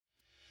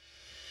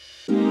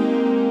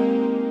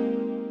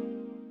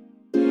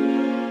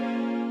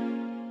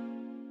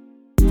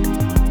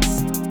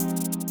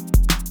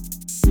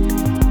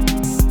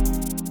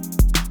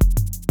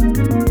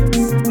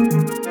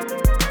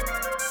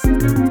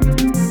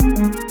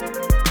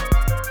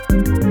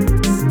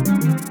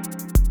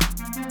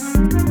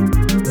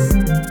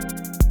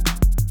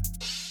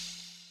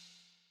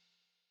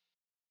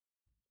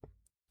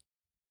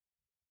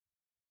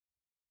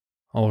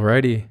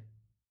Alrighty,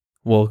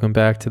 welcome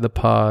back to the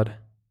pod.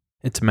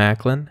 It's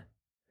Macklin.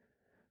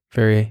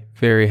 Very,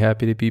 very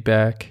happy to be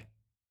back.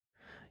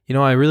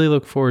 I really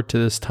look forward to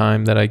this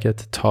time that I get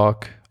to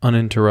talk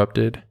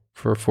uninterrupted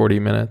for 40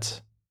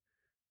 minutes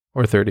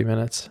or 30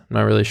 minutes. I'm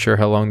not really sure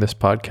how long this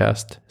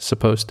podcast is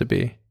supposed to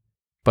be,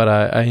 but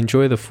I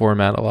enjoy the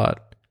format a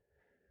lot.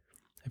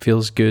 It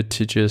feels good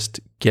to just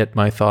get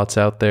my thoughts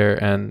out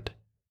there, and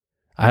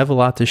I have a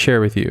lot to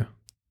share with you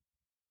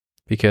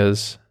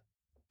because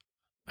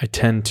I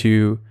tend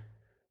to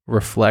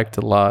reflect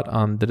a lot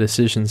on the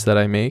decisions that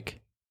I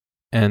make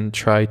and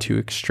try to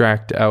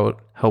extract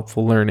out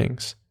helpful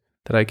learnings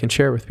that I can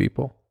share with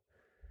people.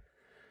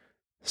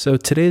 So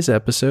today's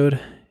episode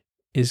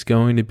is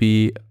going to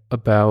be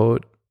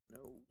about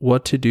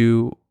what to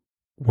do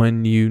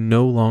when you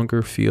no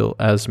longer feel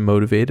as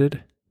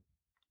motivated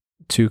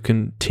to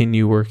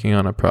continue working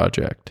on a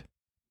project.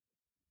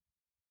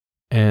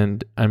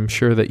 And I'm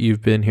sure that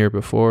you've been here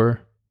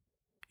before.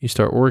 You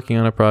start working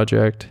on a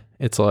project,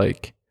 it's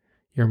like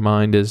your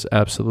mind is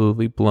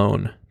absolutely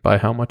blown by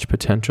how much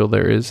potential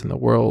there is in the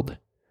world.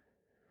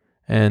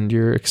 And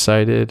you're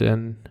excited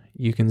and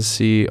you can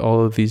see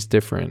all of these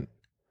different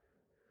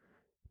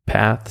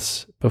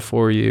paths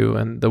before you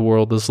and the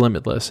world is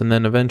limitless. And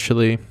then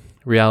eventually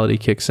reality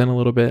kicks in a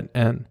little bit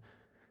and,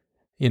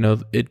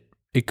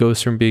 it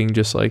goes from being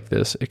just like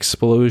this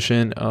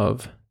explosion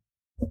of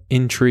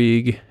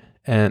intrigue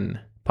and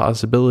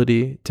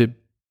possibility to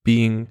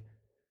being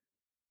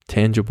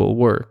tangible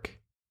work.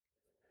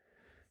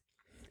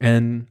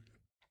 And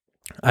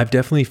I've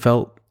definitely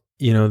felt,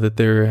 that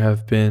there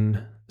have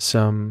been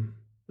some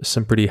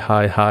pretty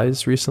high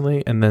highs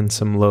recently and then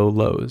some low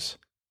lows.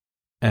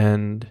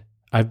 And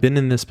I've been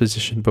in this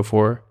position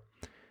before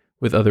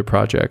with other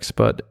projects,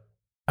 but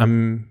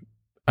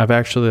I've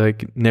actually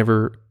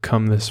never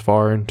come this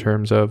far in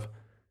terms of,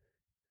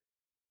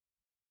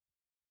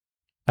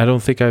 I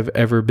don't think I've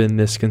ever been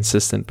this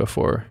consistent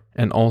before.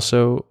 And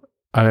also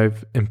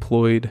I've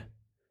employed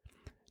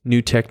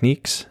new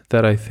techniques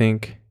that I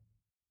think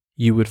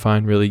you would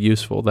find really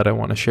useful that I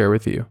want to share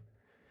with you.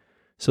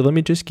 So let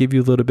me just give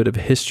you a little bit of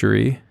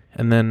history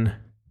and then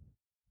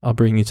I'll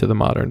bring you to the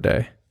modern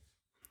day.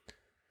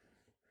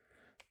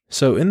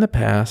 So in the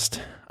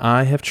past,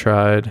 I have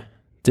tried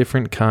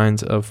different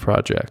kinds of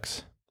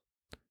projects.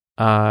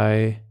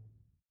 When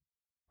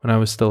I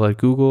was still at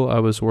Google, I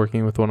was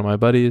working with one of my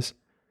buddies.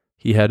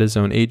 He had his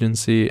own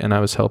agency and I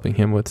was helping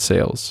him with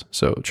sales.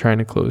 So trying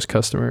to close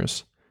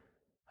customers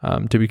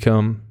to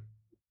become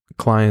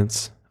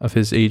clients of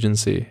his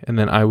agency, and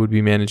then I would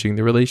be managing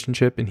the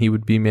relationship and he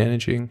would be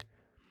managing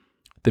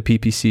the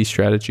PPC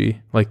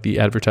strategy, like the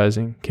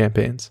advertising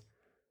campaigns.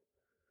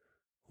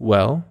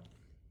 Well,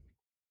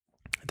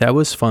 that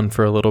was fun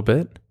for a little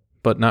bit,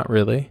 but not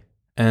really,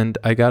 and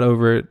I got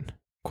over it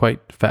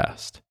quite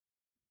fast.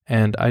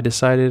 And I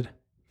decided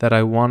that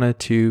I wanted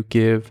to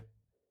give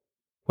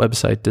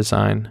website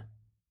design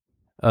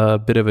a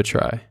bit of a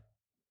try.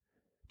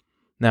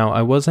 Now,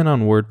 I wasn't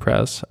on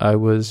WordPress, I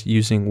was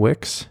using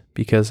Wix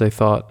because I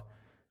thought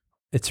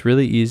it's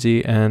really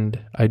easy and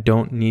I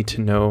don't need to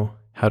know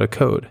how to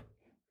code.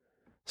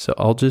 So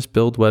I'll just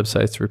build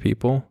websites for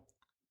people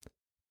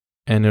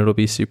and it'll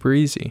be super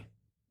easy.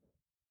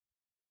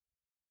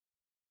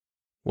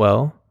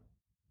 Well,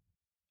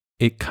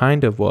 it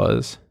kind of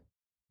was.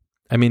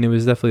 It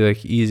was definitely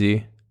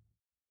easy,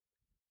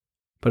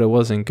 but it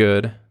wasn't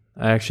good.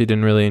 I actually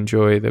didn't really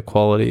enjoy the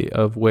quality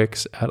of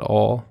Wix at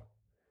all.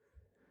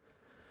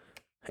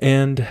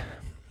 And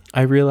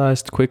I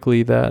realized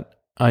quickly that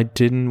I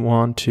didn't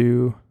want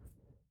to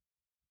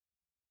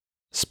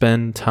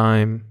spend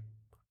time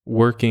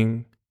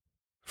working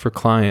for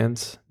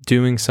clients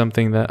doing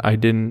something that I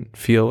didn't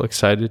feel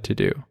excited to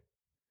do.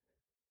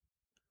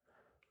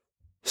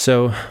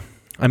 So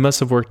I must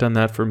have worked on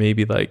that for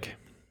maybe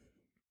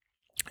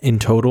in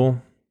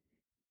total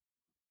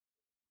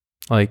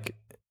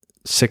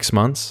 6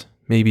 months,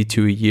 maybe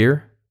to a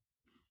year.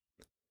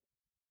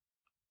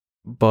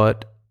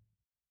 But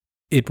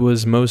it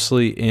was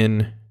mostly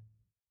in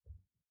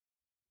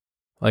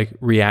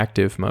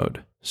reactive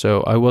mode.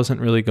 So I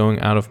wasn't really going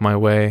out of my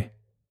way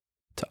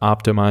to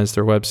optimize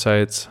their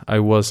websites. I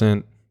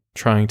wasn't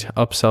trying to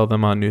upsell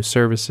them on new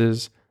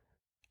services.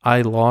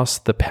 I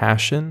lost the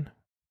passion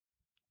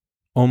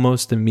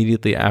almost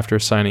immediately after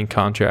signing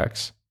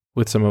contracts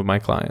with some of my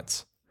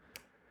clients.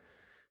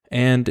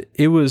 And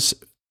it was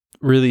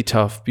really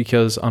tough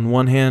because on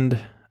one hand,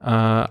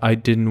 I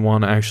didn't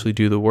want to actually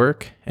do the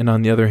work. And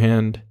on the other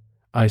hand,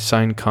 I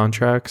signed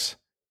contracts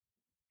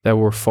that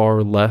were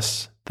far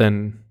less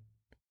than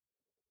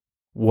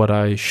what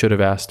I should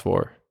have asked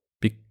for.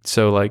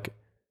 So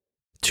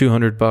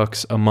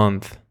 $200 a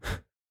month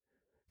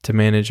to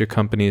manage a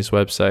company's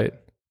website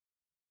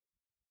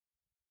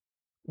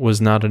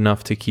was not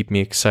enough to keep me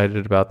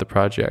excited about the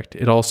project.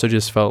 It also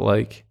just felt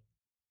like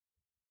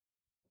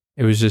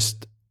it was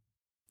just,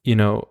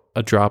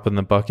 a drop in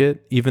the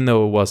bucket, even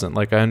though it wasn't.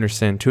 Like, I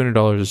understand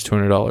 $200 is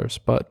 $200,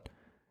 but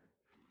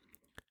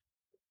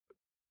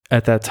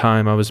at that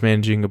time I was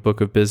managing a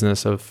book of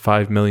business of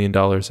 $5 million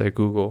at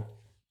Google.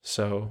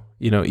 So,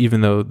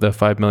 even though the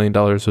 $5 million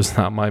was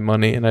not my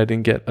money and I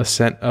didn't get a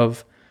cent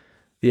of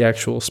the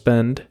actual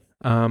spend,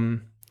 I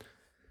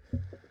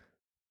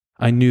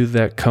knew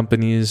that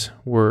companies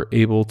were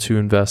able to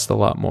invest a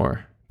lot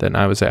more than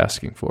I was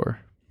asking for.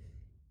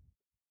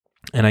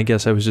 And I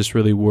guess I was just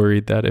really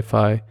worried that if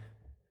I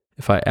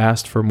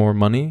asked for more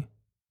money,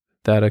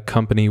 that a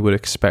company would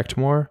expect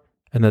more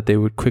and that they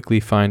would quickly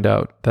find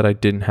out that I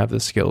didn't have the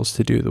skills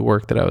to do the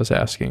work that I was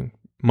asking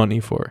money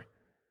for.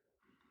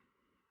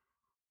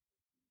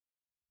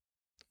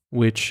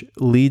 Which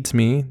leads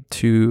me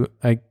to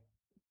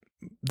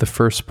the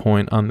first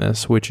point on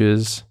this, which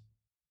is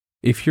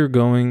if you're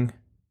going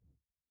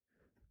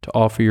to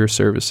offer your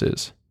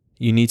services,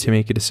 you need to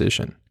make a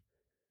decision.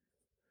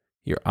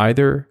 You're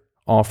either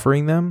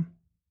offering them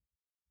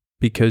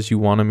because you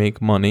want to make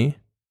money,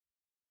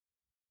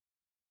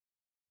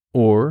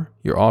 or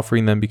you're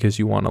offering them because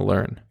you want to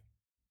learn.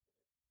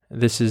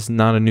 This is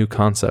not a new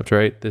concept,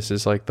 right? This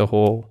is like the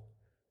whole,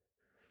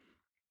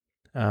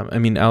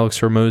 Alex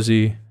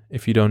Hormozi,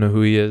 if you don't know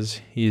who he is,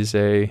 he's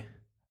a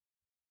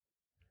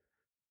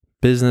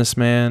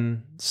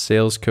businessman,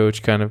 sales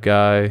coach kind of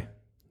guy,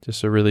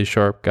 just a really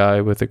sharp guy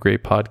with a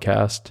great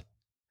podcast.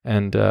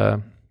 And,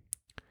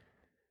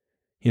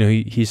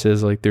 he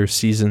says like there's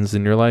seasons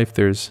in your life,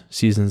 there's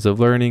seasons of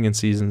learning and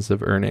seasons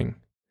of earning,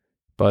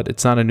 but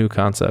it's not a new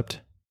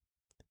concept.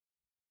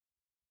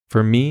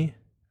 For me,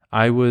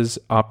 I was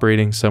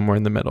operating somewhere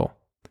in the middle.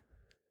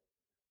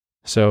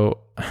 So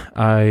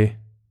I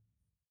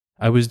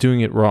was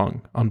doing it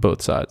wrong on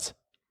both sides.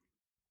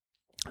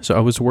 So I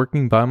was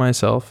working by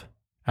myself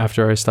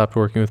after I stopped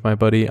working with my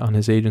buddy on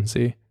his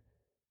agency,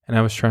 and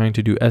I was trying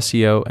to do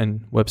SEO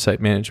and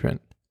website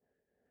management.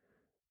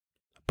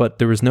 But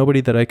there was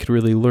nobody that I could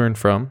really learn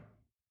from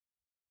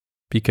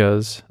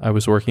because I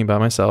was working by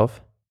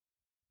myself.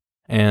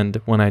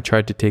 And when I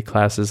tried to take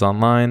classes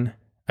online,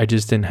 I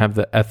just didn't have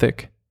the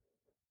ethic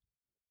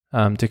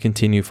to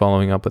continue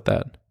following up with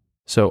that.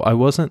 So I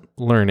wasn't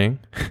learning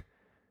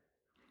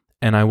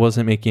and I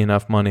wasn't making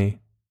enough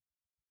money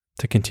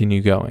to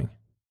continue going.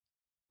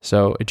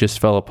 So it just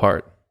fell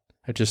apart.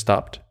 I just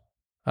stopped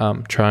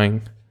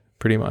trying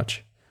pretty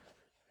much.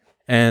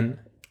 And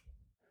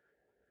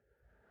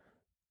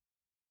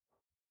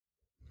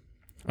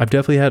I've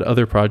definitely had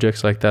other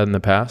projects like that in the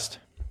past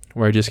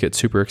where I just get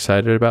super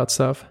excited about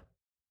stuff.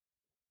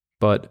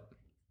 But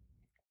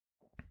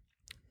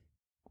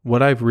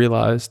what I've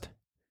realized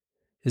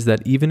is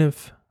that even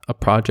if a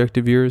project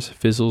of yours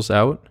fizzles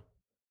out,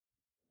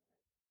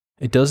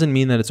 it doesn't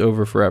mean that it's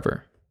over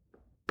forever.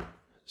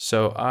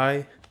 So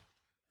I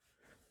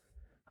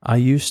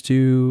used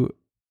to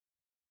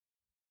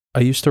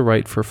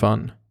write for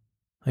fun.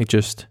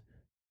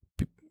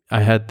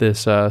 I had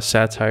this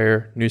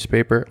satire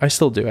newspaper. I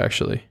still do,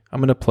 actually. I'm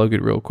going to plug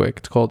it real quick.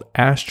 It's called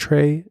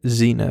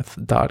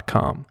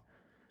AshtrayZenith.com.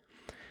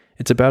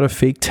 It's about a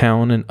fake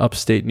town in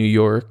upstate New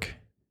York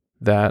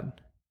that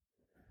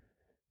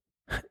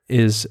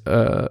is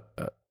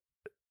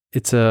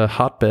it's a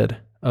hotbed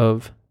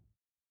of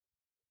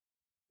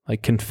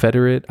like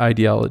Confederate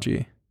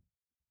ideology.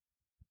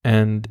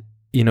 And,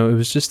 it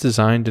was just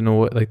designed in a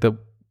way, like the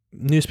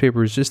newspaper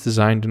was just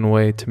designed in a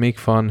way to make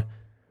fun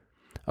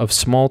of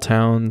small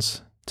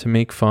towns, to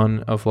make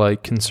fun of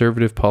like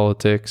conservative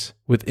politics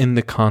within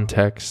the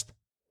context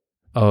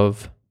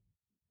of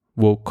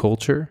woke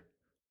culture.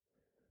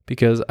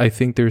 Because I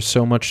think there's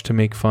so much to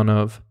make fun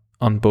of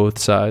on both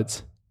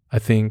sides. I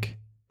think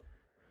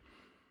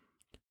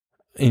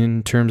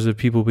in terms of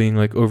people being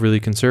like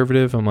overly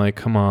conservative, I'm like,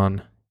 come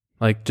on,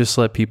 like just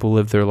let people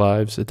live their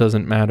lives. It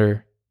doesn't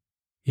matter,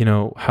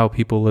 how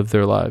people live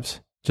their lives.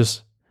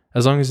 Just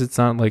as long as it's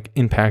not like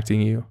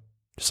impacting you,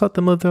 just let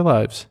them live their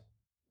lives.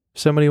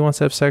 If somebody wants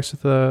to have sex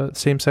with a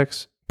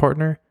same-sex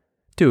partner,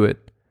 do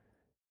it.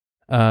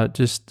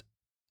 Just,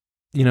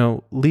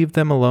 leave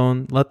them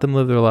alone, let them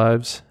live their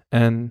lives,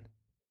 and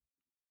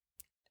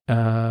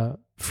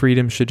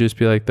freedom should just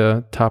be like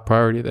the top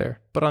priority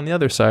there. But on the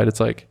other side, it's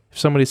like, if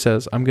somebody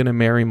says, I'm going to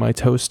marry my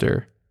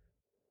toaster,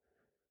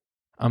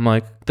 I'm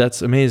like,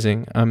 that's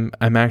amazing. I'm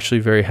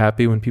actually very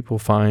happy when people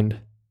find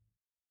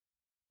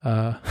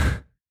a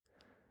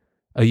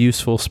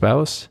useful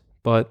spouse,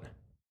 but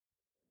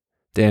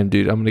damn,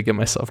 dude, I'm going to get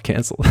myself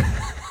canceled.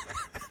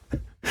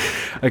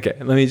 Okay,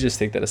 let me just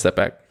take that a step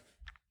back.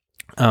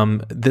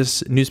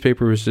 This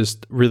newspaper was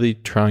just really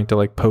trying to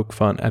like poke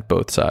fun at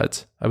both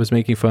sides. I was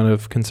making fun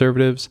of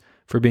conservatives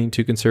for being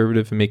too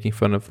conservative and making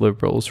fun of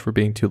liberals for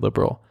being too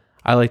liberal.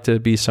 I like to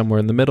be somewhere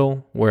in the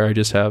middle where I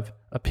just have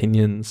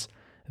opinions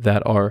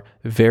that are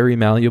very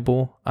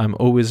malleable. I'm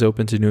always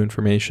open to new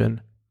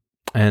information.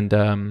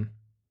 And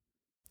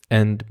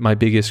And my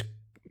biggest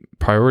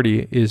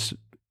priority is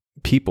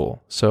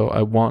people. So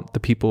I want the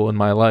people in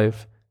my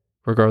life,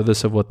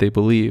 regardless of what they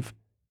believe,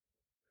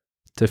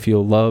 to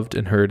feel loved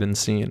and heard and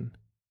seen.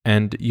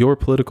 And your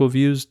political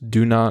views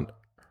do not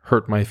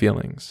hurt my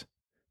feelings.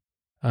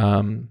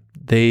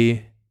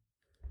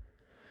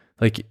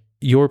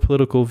 Your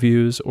political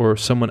views or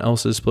someone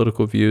else's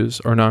political views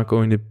are not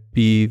going to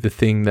be the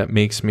thing that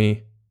makes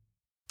me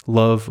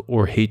love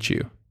or hate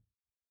you.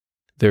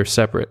 They're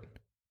separate.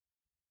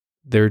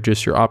 They're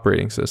just your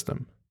operating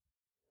system.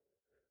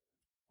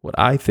 What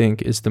I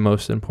think is the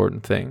most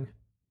important thing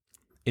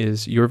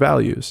is your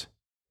values.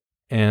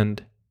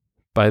 And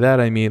by that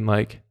I mean,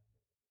 like,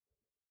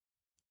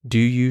 do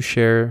you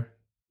share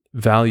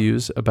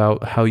values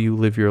about how you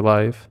live your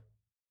life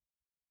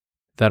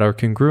that are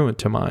congruent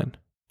to mine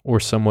or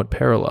somewhat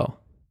parallel?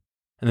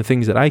 And the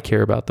things that I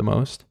care about the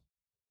most,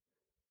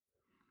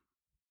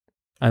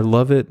 I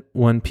love it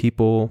when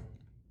people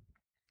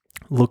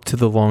look to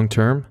the long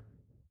term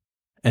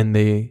and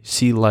they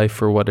see life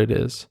for what it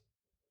is.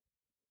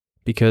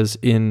 Because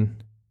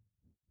in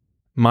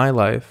my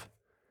life,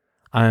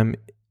 I'm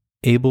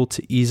able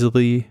to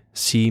easily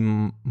see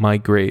my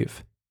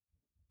grave.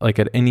 Like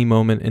at any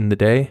moment in the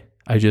day,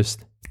 I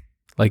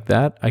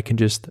can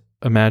just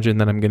imagine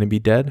that I'm going to be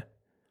dead.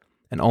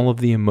 And all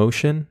of the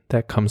emotion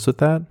that comes with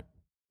that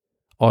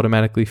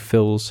automatically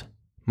fills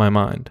my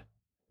mind.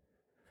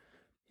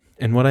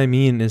 And what I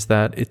mean is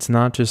that it's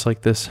not just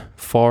like this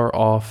far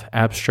off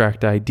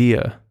abstract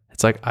idea.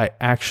 It's like I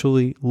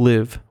actually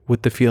live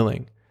with the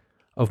feeling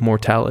of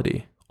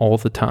mortality all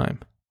the time.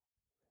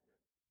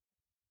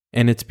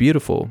 And it's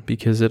beautiful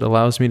because it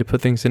allows me to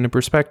put things into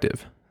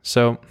perspective.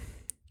 So,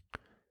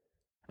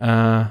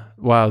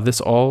 wow,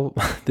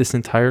 this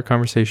entire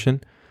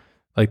conversation,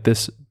 like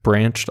this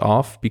branched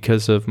off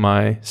because of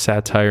my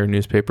satire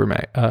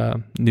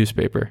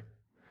newspaper.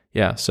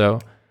 Yeah, so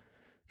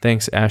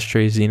thanks,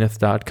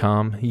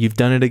 AshtreZenith.com. You've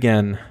done it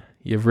again.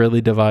 You've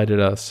really divided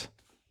us.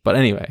 But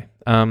anyway,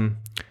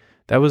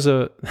 that was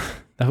a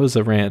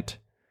rant.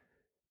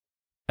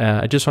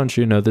 I just want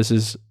you to know this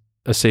is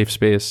a safe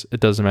space. It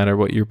doesn't matter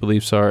what your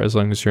beliefs are as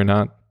long as you're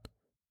not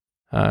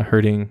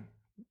hurting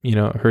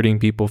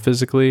people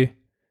physically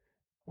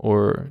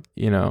or,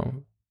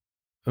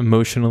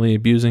 emotionally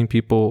abusing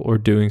people or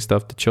doing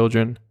stuff to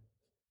children.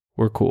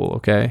 We're cool,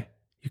 okay?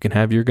 You can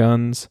have your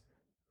guns.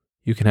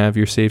 You can have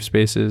your safe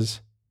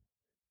spaces.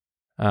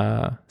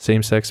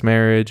 Same-sex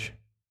marriage,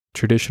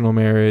 traditional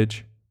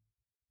marriage,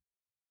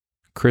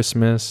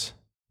 Christmas,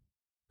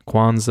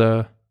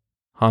 Kwanzaa,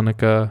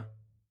 Hanukkah,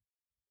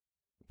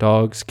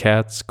 dogs,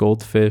 cats,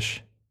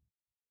 goldfish.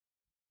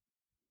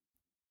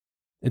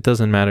 It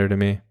doesn't matter to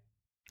me.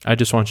 I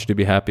just want you to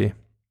be happy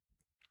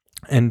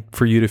and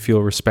for you to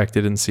feel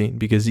respected and seen.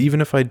 Because even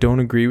if I don't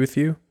agree with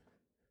you,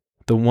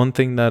 the one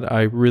thing that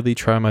I really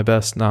try my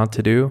best not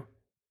to do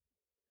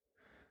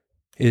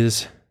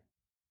is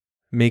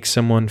make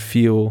someone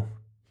feel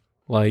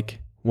like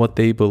what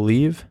they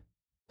believe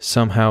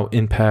somehow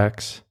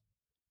impacts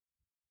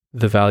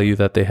the value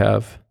that they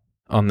have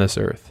on this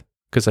earth.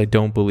 Because I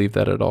don't believe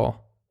that at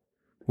all.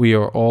 We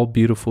are all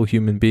beautiful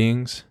human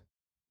beings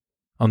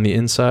on the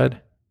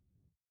inside.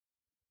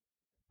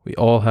 We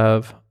all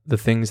have the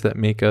things that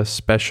make us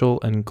special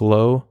and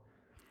glow.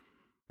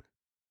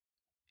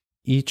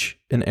 Each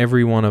and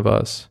every one of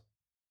us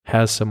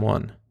has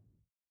someone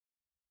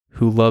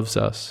who loves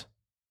us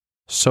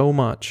so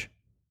much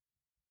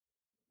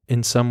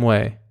in some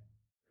way.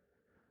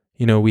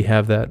 We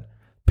have that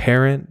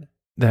parent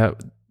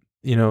that,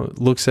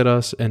 looks at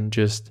us and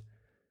just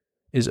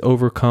is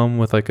overcome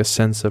with like a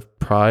sense of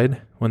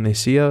pride when they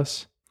see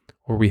us.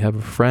 Or we have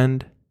a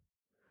friend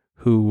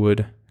who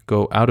would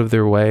go out of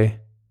their way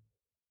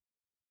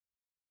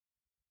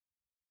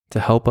to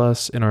help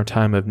us in our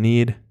time of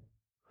need.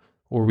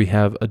 Or we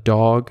have a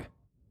dog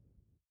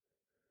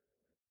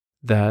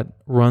that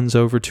runs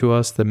over to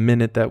us the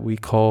minute that we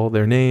call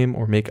their name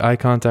or make eye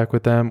contact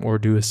with them or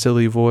do a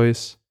silly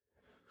voice.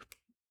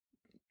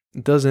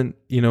 It doesn't,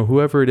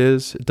 whoever it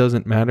is, it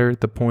doesn't matter.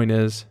 The point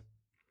is,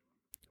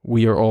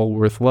 we are all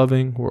worth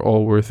loving. We're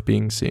all worth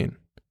being seen.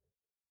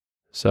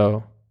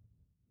 So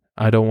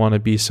I don't want to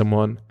be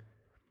someone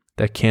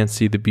that can't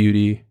see the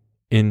beauty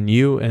in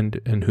you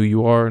and who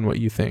you are and what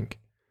you think.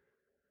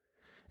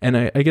 And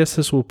I guess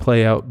this will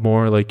play out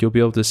more, like you'll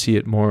be able to see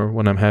it more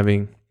when I'm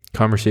having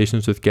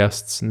conversations with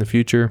guests in the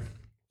future,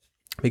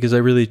 because I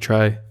really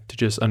try to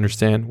just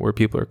understand where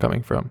people are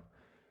coming from.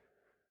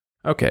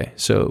 Okay,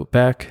 so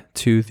back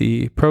to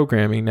the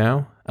programming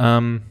now.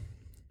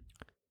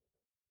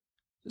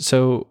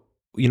 So,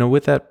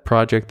 with that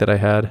project that I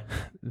had,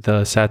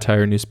 the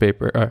satire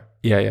newspaper,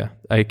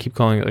 I keep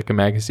calling it like a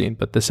magazine,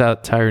 but the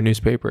satire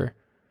newspaper,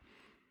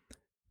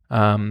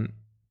 I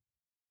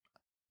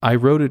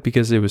wrote it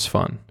because it was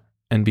fun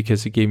and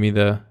because it gave me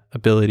the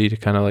ability to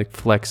kind of like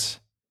flex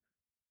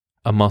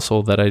a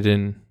muscle that I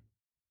didn't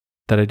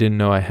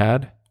know I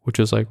had, which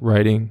was like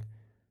writing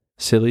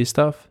silly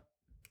stuff.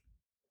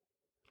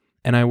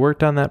 And I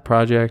worked on that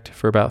project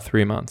for about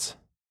 3 months.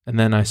 And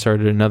then I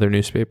started another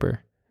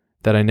newspaper.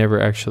 that I never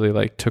actually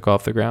like took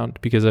off the ground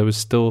because I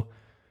was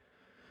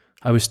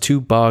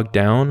too bogged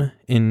down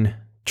in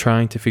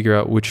trying to figure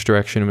out which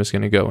direction it was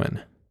going to go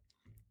in.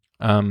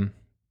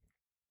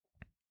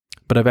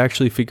 But I've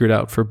actually figured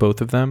out for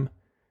both of them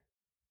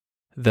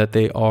that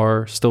they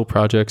are still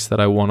projects that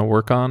I want to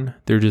work on.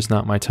 They're just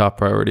not my top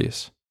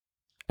priorities.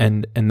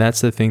 And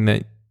that's the thing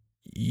that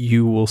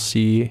you will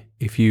see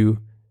if you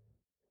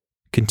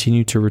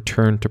continue to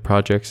return to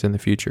projects in the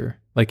future.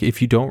 Like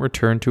if you don't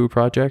return to a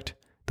project,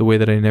 the way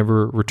that I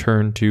never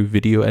returned to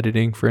video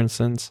editing, for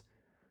instance,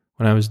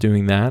 when I was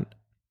doing that,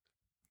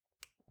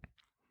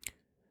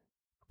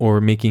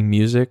 or making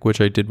music, which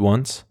I did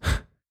once,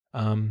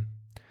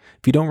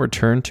 if you don't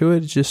return to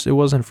it, it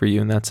wasn't for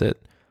you and that's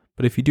it.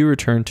 But if you do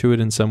return to it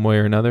in some way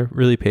or another,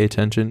 really pay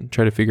attention,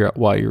 try to figure out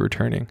why you're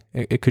returning.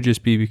 It could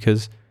just be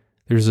because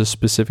there's a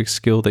specific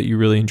skill that you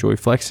really enjoy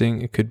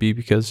flexing. It could be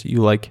because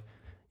you like,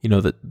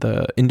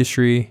 the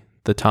industry,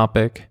 the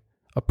topic,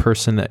 a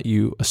person that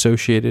you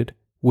associated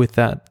with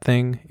that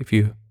thing. If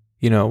you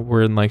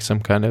were in like some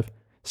kind of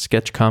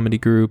sketch comedy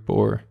group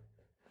or,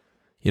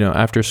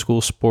 after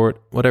school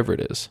sport, whatever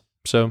it is.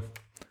 So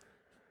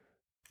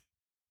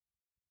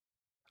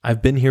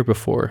I've been here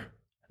before,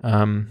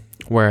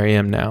 where I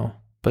am now,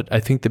 but I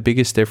think the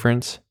biggest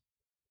difference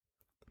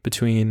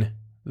between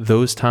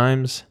those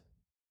times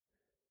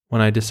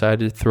when I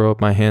decided to throw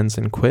up my hands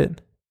and quit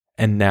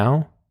and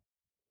now,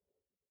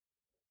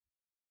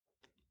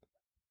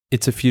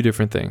 it's a few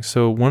different things.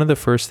 So one of the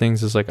first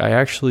things is like, I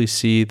actually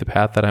see the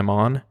path that I'm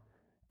on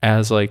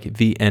as like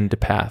the end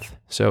path.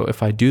 So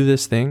if I do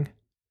this thing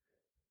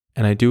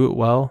and I do it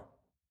well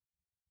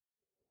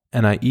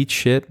and I eat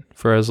shit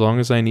for as long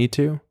as I need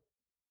to,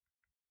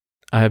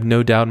 I have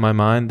no doubt in my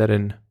mind that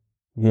in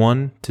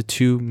 1 to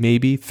 2,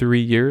 maybe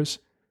 3 years,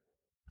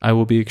 I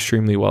will be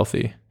extremely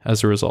wealthy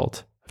as a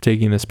result of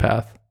taking this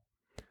path.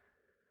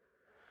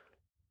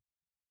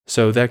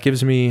 So that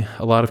gives me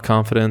a lot of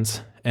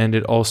confidence, and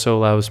it also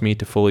allows me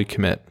to fully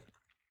commit.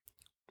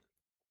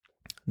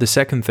 The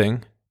second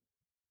thing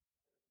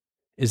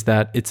is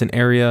that it's an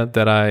area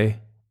that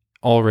I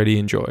already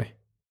enjoy.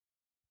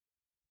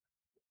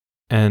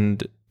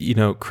 And,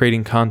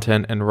 creating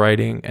content and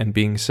writing and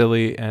being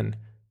silly and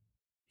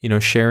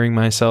sharing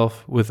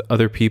myself with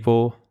other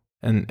people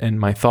and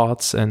my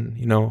thoughts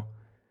and,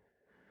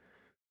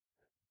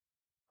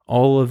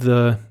 all of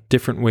the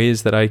different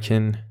ways that I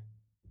can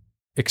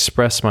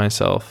express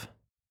myself,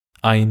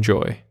 I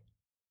enjoy.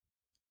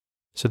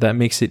 So that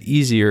makes it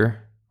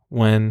easier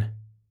when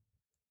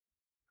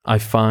I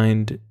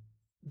find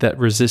that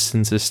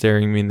resistance is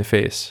staring me in the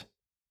face.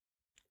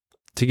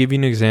 To give you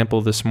an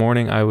example, this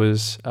morning I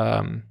was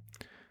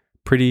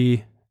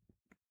pretty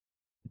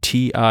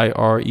tired.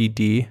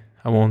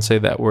 I won't say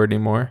that word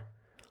anymore.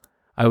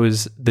 I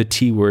was the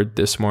T word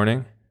this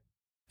morning.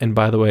 And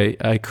by the way,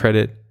 I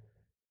credit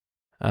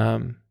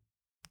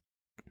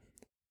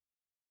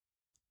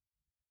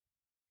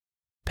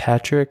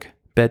Patrick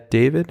Bet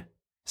David.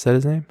 Is that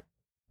his name?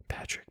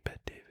 Patrick Bet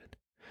David.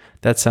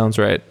 That sounds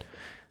right.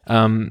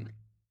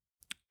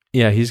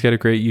 Yeah, he's got a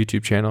great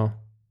YouTube channel.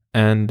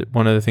 And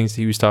one of the things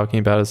that he was talking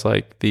about is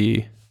like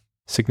the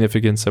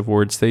significance of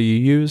words that you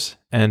use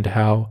and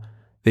how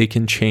they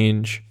can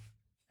change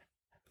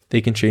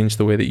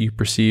the way that you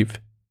perceive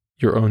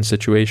your own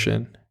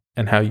situation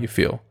and how you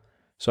feel.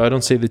 So I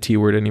don't say the T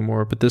word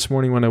anymore, but this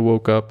morning when I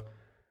woke up,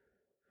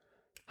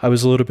 I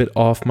was a little bit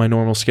off my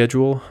normal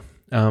schedule.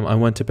 I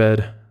went to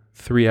bed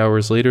 3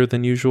 hours later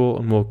than usual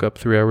and woke up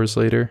 3 hours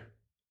later.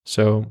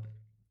 So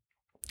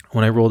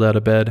when I rolled out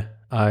of bed,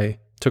 I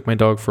took my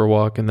dog for a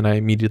walk and then I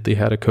immediately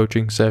had a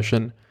coaching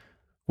session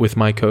with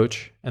my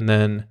coach. And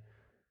then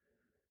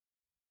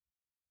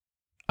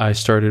I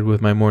started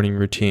with my morning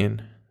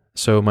routine.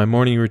 So my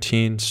morning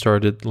routine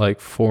started like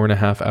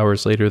 4.5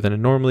 hours later than it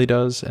normally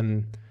does.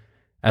 And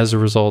as a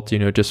result,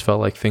 just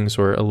felt like things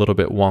were a little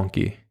bit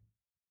wonky.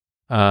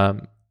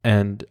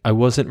 And I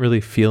wasn't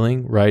really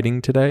feeling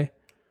writing today,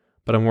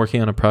 but I'm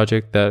working on a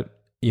project that,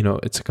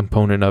 it's a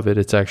component of it.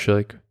 It's actually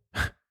like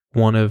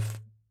one of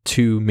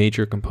 2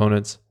 major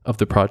components of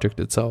the project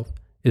itself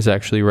is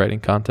actually writing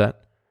content.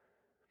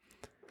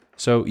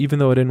 So even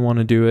though I didn't want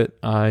to do it,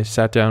 I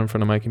sat down in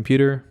front of my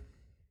computer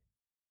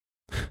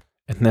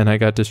and then I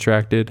got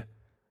distracted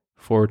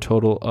for a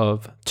total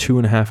of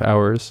 2.5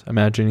 hours,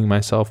 imagining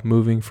myself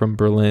moving from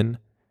Berlin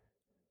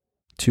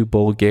to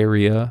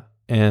Bulgaria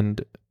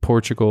and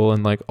Portugal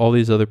and like all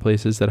these other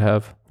places that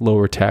have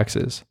lower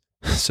taxes.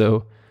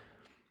 So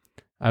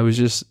I was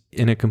just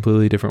in a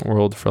completely different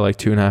world for like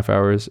 2.5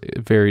 hours,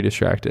 very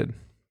distracted.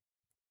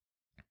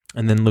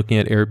 And then looking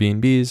at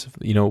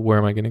Airbnbs, where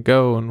am I going to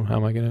go and how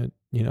am I going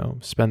to,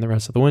 spend the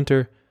rest of the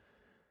winter?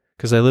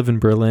 Because I live in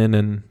Berlin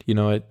and,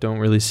 I don't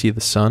really see the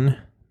sun,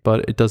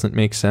 but it doesn't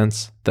make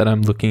sense that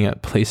I'm looking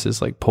at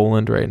places like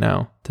Poland right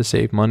now to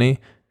save money.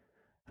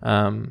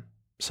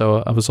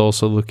 So I was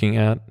also looking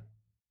at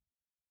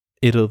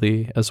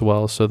Italy as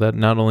well, so that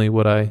not only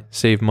would I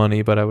save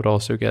money, but I would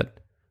also get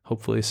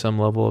hopefully some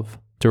level of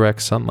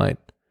direct sunlight.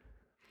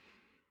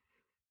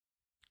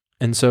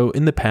 And so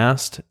in the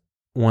past,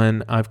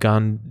 when I've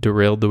gone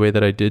derailed the way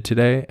that I did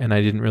today and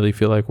I didn't really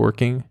feel like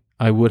working,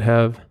 I would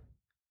have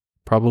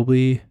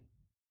probably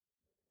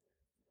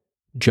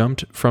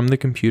jumped from the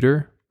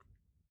computer,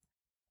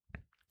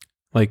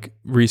 like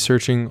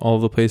researching all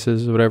the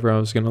places, whatever I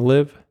was going to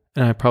live,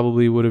 and I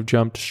probably would have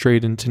jumped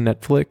straight into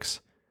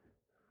Netflix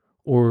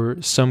or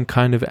some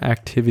kind of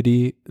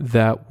activity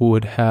that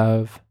would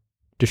have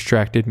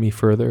distracted me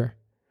further.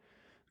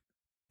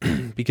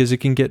 Because it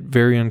can get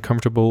very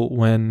uncomfortable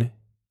when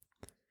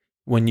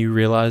you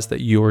realize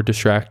that you're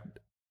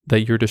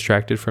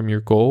distracted from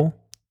your goal.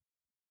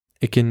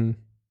 It can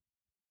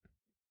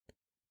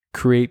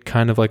create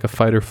kind of like a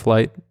fight or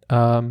flight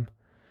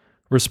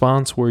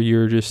response where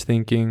you're just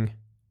thinking,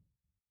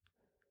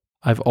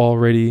 I've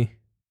already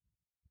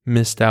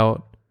missed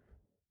out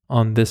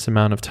on this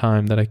amount of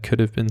time that I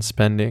could have been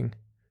spending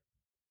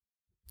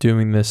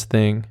doing this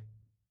thing.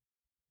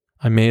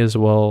 I may as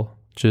well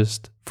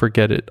just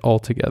forget it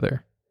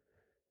altogether.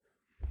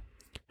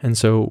 And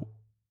so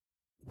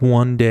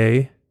one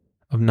day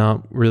of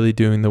not really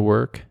doing the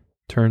work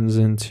turns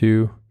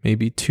into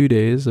maybe 2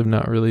 days of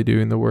not really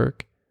doing the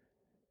work.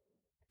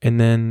 And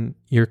then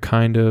you're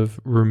kind of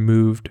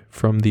removed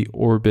from the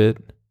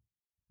orbit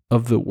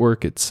of the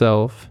work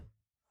itself.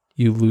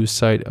 You lose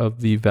sight of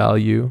the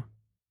value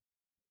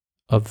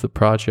of the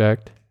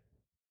project.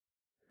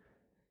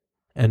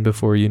 And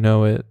before you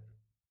know it,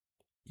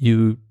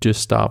 you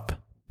just stop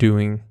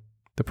doing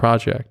the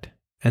project.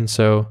 And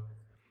so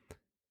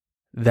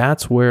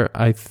that's where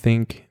I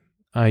think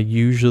I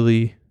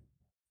usually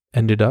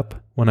ended up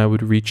when I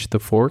would reach the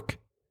fork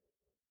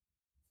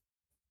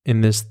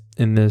in this,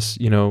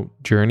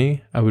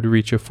 journey. I would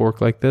reach a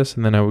fork like this,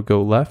 and then I would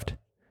go left,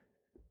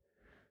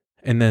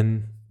 and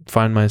then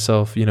find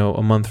myself,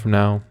 a month from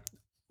now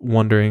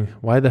wondering,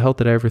 why the hell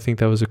did I ever think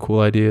that was a cool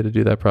idea to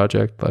do that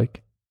project?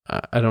 Like,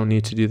 I don't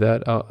need to do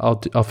that.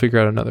 I'll figure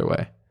out another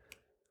way.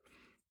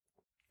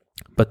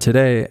 But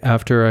today,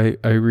 after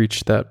I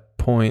reached that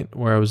point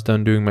where I was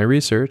done doing my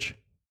research,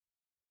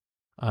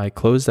 I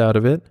closed out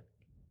of it,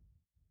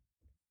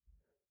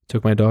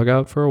 took my dog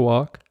out for a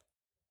walk,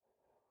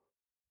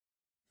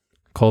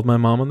 called my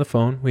mom on the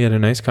phone. We had a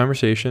nice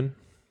conversation.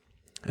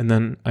 And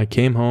then I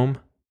came home,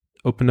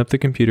 opened up the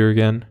computer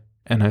again,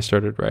 and I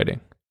started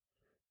writing.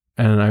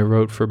 And I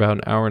wrote for about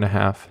an hour and a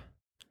half.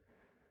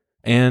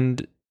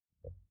 And,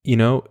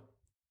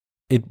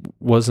 it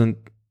wasn't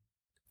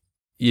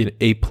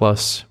A+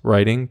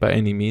 writing by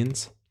any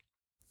means.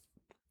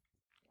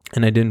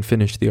 And I didn't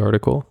finish the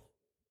article.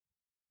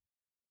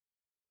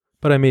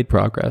 But I made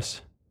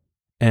progress.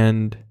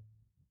 And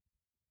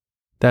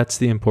that's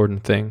the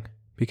important thing.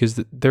 Because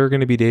there are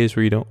going to be days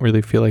where you don't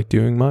really feel like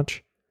doing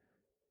much.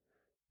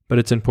 But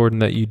it's important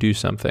that you do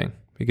something.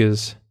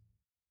 Because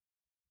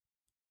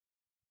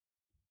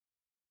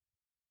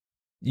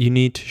you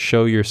need to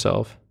show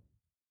yourself.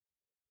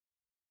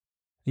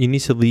 You need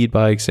to lead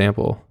by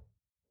example.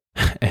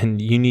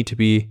 And you need to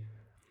be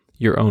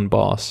your own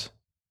boss.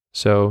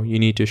 So you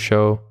need to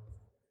show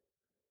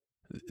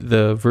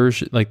the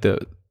version, like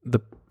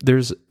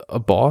there's a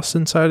boss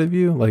inside of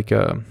you, like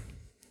a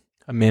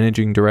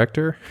managing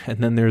director,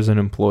 and then there's an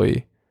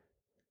employee.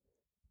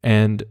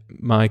 And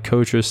my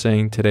coach was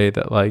saying today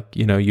that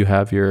you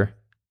have your,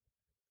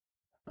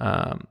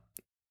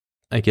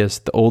 I guess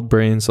the old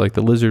brains, like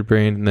the lizard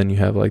brain, and then you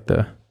have like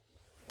the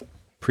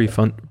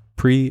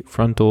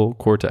prefrontal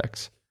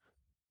cortex.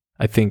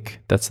 I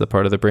think that's the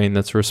part of the brain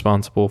that's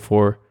responsible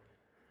for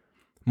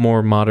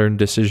more modern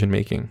decision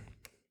making.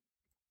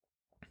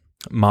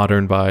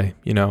 Modern by,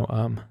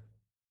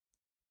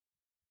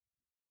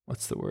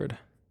 what's the word?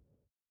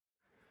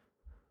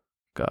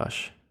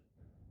 Gosh.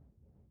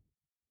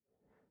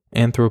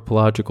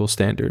 Anthropological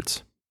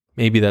standards.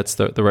 Maybe that's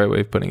the right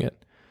way of putting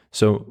it.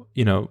 So,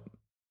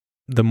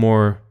 the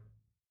more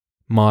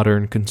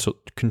modern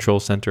control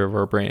center of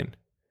our brain.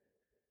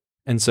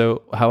 And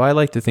so how I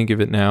like to think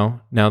of it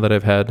now that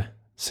I've had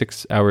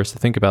 6 hours to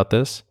think about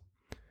this,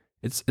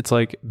 it's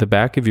like the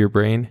back of your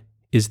brain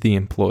is the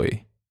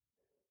employee.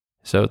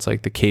 So it's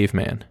like the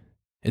caveman.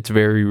 It's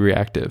very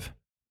reactive.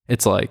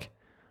 It's like,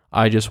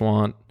 I just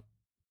want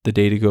the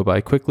day to go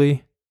by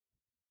quickly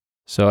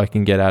so I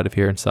can get out of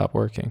here and stop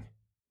working.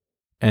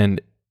 And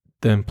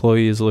the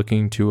employee is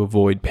looking to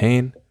avoid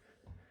pain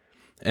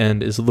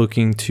and is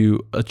looking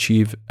to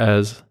achieve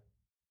as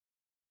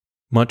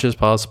much as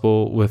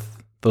possible with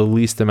the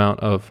least amount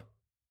of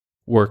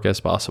work as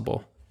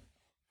possible.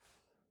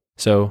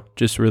 So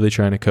just really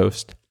trying to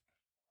coast.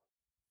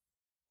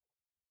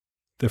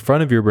 The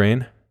front of your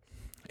brain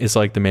is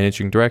like the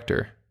managing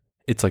director.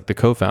 It's like the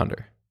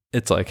co-founder.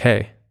 It's like,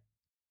 hey,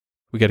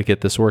 we got to get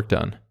this work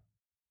done.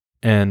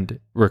 And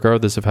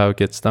regardless of how it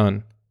gets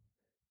done,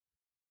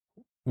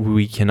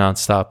 we cannot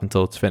stop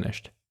until it's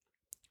finished.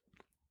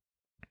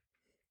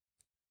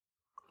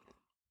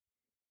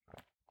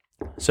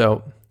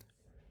 So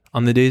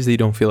on the days that you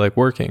don't feel like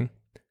working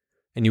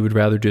and you would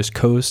rather just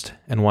coast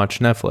and watch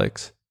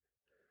Netflix,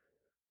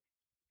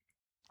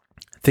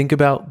 think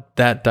about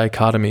that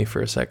dichotomy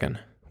for a second,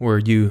 where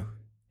you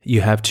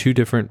have two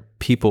different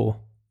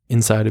people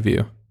inside of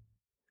you.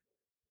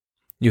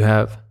 You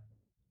have,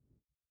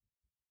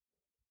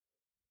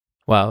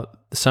 wow,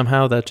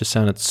 somehow that just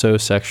sounded so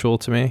sexual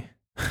to me.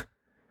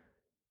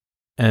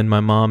 And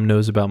my mom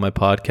knows about my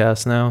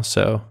podcast now,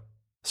 so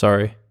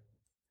sorry.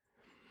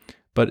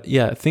 But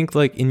yeah, I think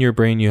like in your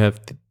brain, you have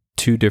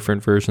two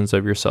different versions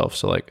of yourself.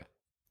 So like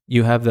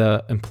you have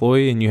the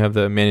employee and you have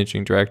the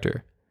managing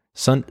director.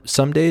 Some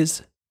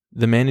days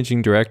the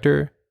managing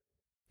director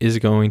is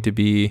going to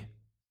be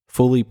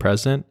fully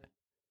present,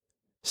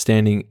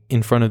 standing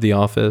in front of the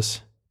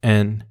office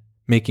and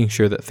making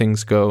sure that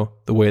things go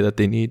the way that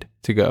they need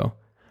to go.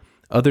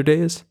 Other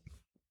days,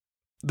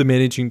 the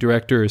managing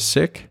director is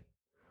sick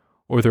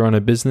or they're on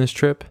a business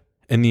trip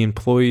and the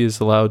employee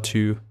is allowed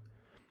to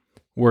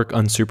work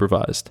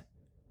unsupervised.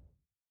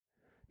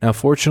 Now,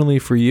 fortunately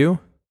for you,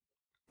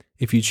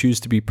 if you choose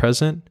to be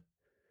present,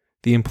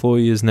 the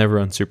employee is never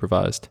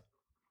unsupervised.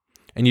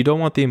 And you don't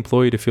want the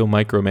employee to feel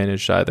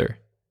micromanaged either.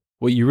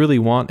 What you really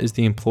want is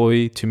the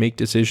employee to make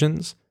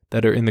decisions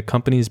that are in the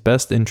company's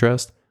best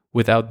interest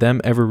without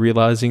them ever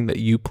realizing that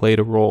you played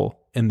a role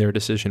in their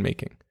decision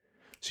making.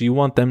 So you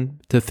want them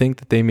to think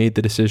that they made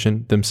the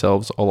decision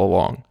themselves all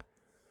along.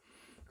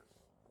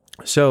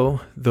 So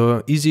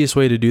the easiest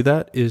way to do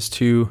that is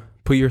to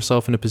put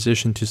yourself in a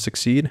position to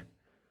succeed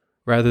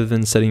rather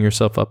than setting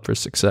yourself up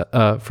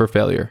for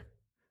failure.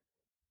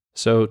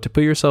 So to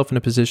put yourself in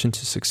a position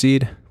to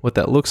succeed, what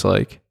that looks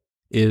like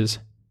is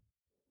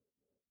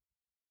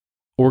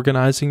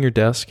organizing your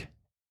desk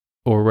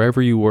or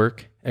wherever you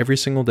work every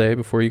single day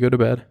before you go to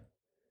bed,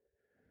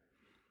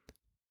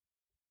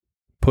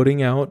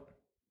 putting out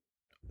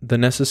the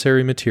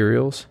necessary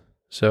materials.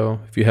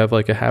 So if you have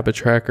like a habit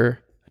tracker,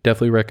 I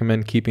definitely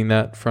recommend keeping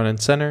that front and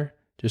center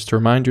just to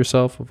remind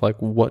yourself of like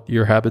what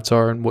your habits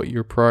are and what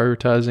you're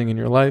prioritizing in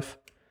your life.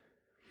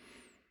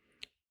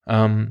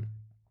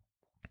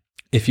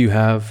 If you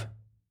have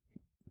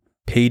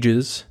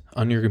pages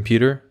on your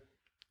computer,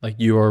 like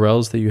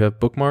URLs that you have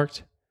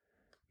bookmarked,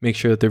 make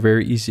sure that they're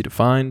very easy to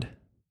find.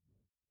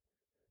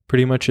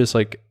 Pretty much just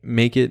like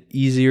make it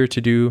easier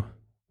to do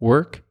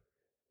work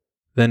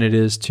than it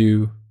is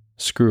to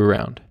screw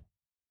around.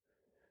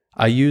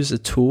 I use a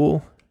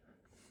tool.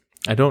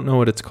 I don't know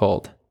what it's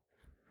called.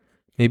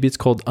 Maybe it's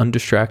called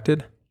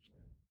Undistracted.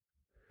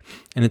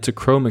 And it's a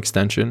Chrome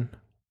extension.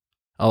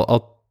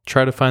 I'll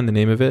try to find the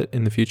name of it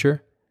in the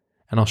future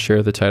and I'll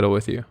share the title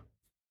with you.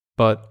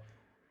 But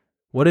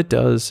what it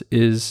does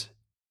is,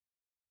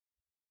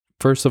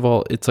 first of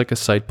all, it's like a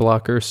site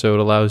blocker. So it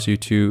allows you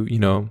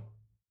to,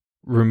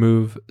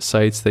 remove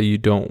sites that you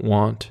don't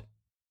want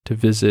to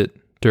visit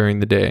during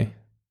the day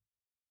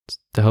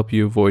to help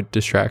you avoid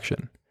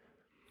distraction.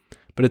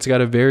 But it's got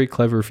a very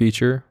clever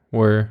feature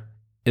where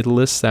it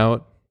lists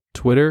out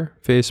Twitter,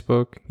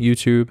 Facebook,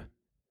 YouTube.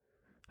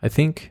 I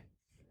think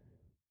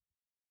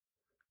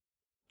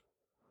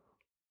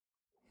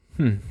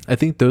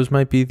those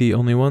might be the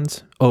only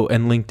ones. Oh,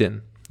 and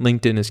LinkedIn.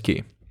 LinkedIn is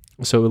key.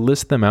 So it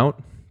lists them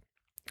out.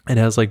 It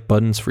has like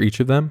buttons for each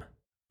of them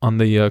on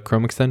the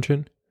Chrome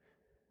extension.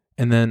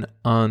 And then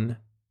on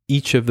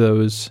each of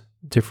those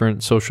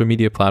different social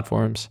media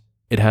platforms,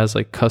 it has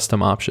like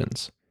custom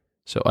options.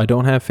 So I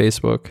don't have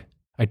Facebook.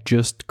 I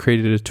just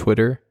created a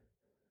Twitter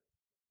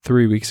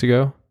 3 weeks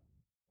ago,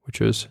 which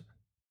was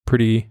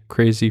pretty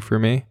crazy for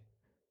me.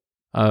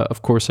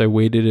 Of course, I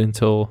waited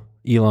until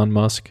Elon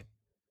Musk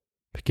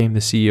became the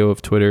CEO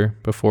of Twitter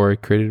before I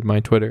created my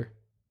Twitter.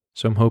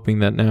 So I'm hoping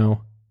that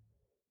now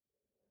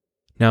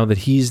that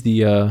he's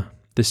the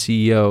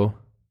CEO,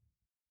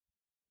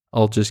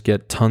 I'll just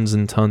get tons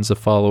and tons of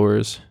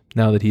followers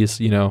now that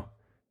he's,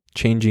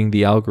 changing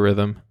the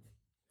algorithm.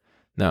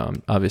 No,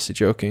 I'm obviously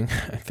joking.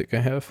 I think I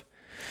have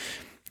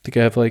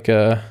like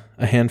a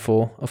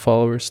handful of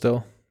followers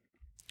still.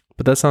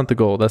 But that's not the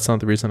goal. That's not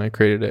the reason I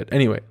created it.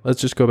 Anyway,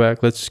 let's just go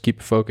back. Let's just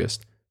keep it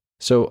focused.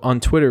 So on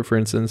Twitter, for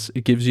instance,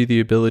 it gives you the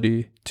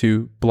ability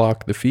to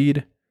block the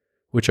feed,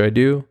 which I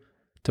do,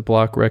 to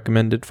block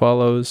recommended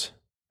follows.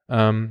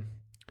 You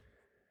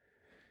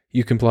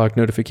can block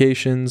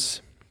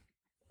notifications,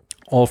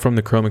 all from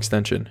the Chrome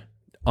extension.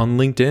 On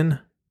LinkedIn,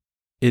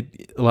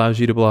 it allows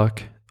you to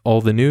block all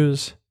the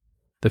news,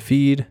 the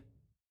feed,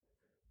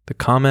 the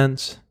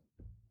comments,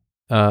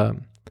 the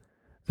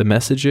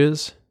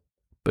messages,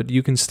 but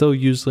you can still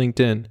use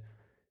LinkedIn.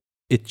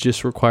 It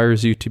just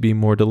requires you to be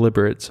more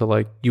deliberate. So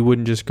like you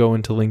wouldn't just go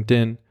into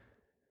LinkedIn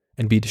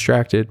and be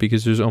distracted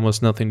because there's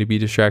almost nothing to be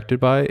distracted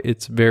by.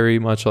 It's very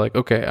much like,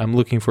 okay, I'm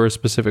looking for a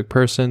specific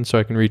person so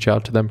I can reach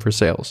out to them for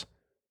sales.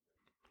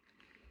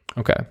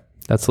 Okay,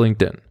 that's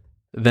LinkedIn.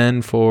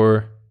 Then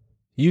for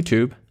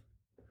YouTube,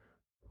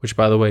 which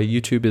by the way,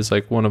 YouTube is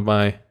like one of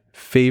my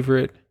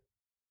favorite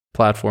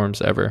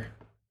platforms ever,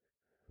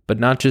 but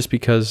not just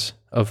because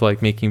of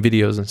like making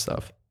videos and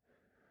stuff.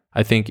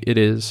 I think it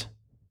is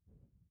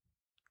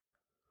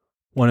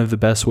one of the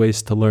best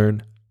ways to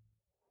learn.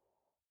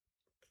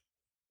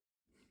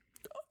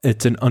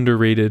 It's an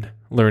underrated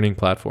learning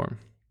platform,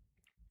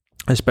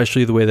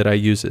 especially the way that I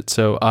use it.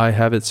 So I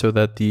have it so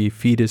that the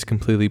feed is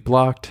completely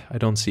blocked. I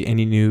don't see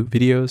any new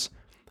videos.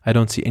 I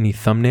don't see any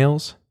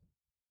thumbnails.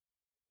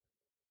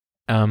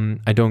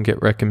 I don't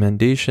get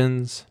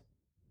recommendations,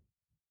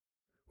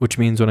 which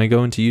means when I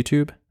go into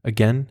YouTube,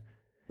 again,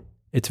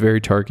 it's very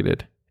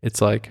targeted.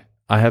 It's like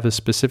I have a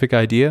specific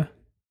idea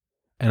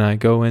and I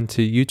go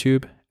into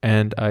YouTube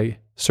and I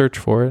search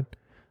for it.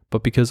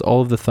 But because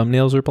all of the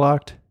thumbnails are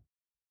blocked,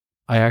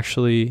 I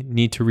actually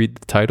need to read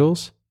the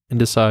titles and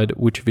decide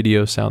which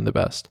videos sound the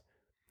best,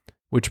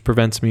 which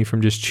prevents me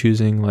from just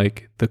choosing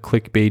like the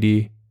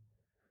clickbaity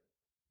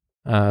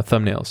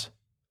thumbnails.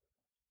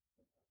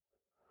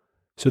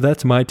 So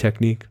that's my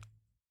technique.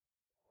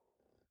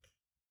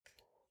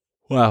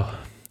 Wow,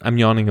 I'm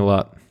yawning a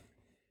lot.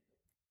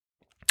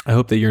 I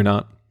hope that you're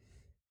not.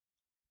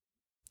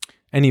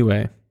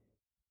 Anyway,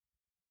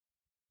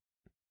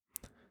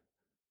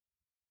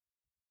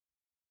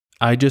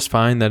 I just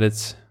find that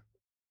it's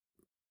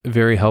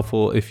very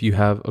helpful if you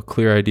have a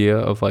clear idea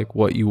of like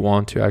what you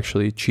want to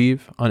actually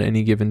achieve on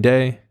any given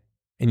day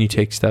and you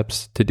take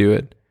steps to do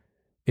it.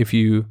 If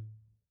you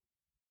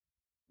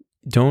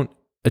don't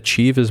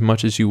achieve as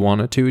much as you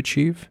wanted to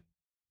achieve,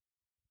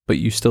 but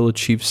you still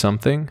achieve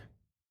something,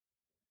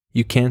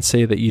 you can't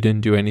say that you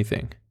didn't do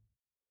anything.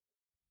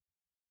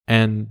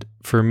 And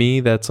for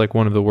me, that's like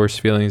one of the worst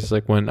feelings is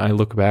like when I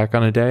look back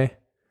on a day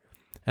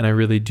and I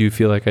really do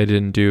feel like I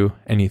didn't do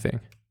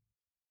anything.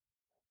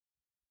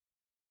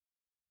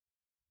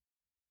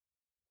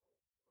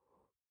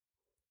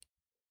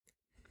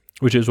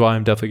 Which is why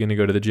I'm definitely going to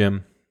go to the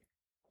gym,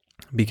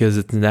 because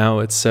it's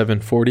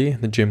 7:40.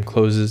 The gym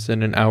closes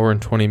in an hour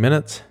and 20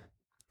 minutes.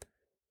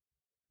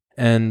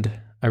 And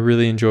I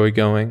really enjoy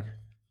going.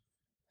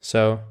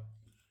 So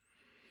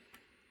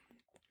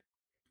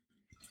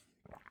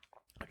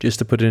just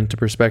to put it into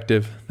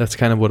perspective, that's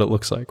kind of what it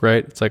looks like,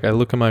 right? It's like I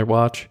look at my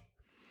watch.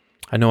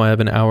 I know I have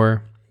an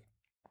hour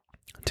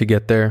to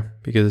get there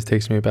because it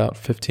takes me about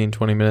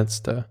 15-20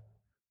 minutes to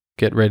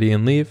get ready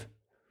and leave.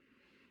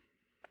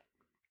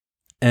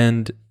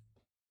 And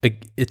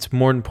it's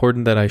more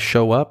important that I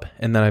show up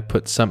and that I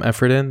put some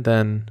effort in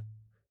than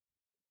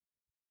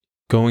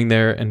going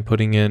there and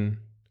putting in,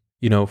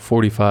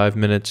 45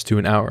 minutes to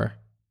an hour.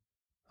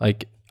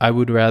 Like, I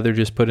would rather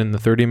just put in the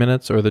 30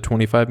 minutes or the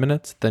 25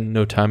 minutes than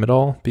no time at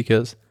all,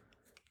 because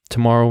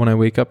tomorrow when I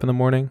wake up in the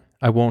morning,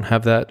 I won't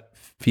have that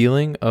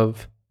feeling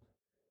of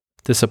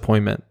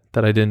disappointment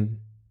that I didn't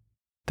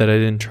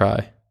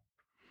try.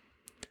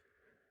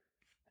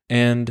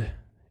 And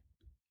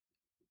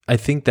I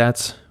think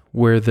that's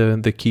where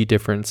the key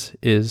difference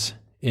is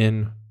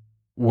in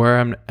where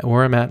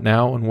I'm at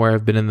now and where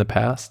I've been in the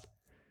past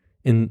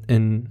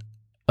in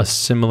a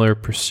similar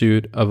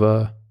pursuit of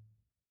a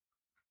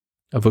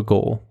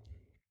goal.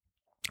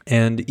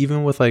 And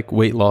even with like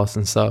weight loss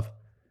and stuff,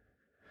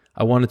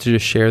 I wanted to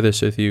just share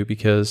this with you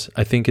because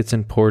I think it's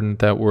important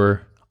that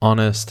we're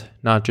honest,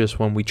 not just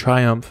when we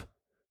triumph,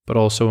 but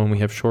also when we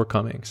have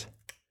shortcomings.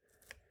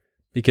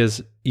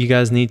 Because you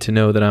guys need to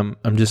know that I'm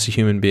just a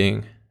human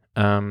being.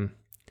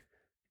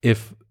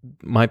 If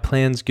my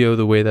plans go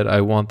the way that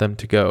I want them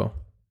to go,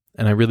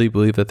 and I really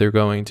believe that they're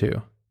going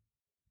to,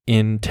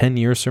 in 10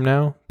 years from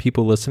now,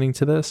 people listening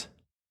to this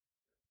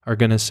are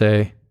going to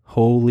say,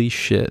 holy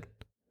shit,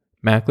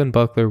 Macklin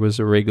Buckler was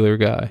a regular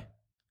guy.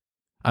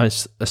 I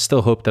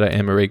still hope that I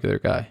am a regular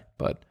guy,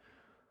 but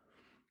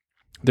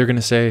they're going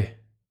to say,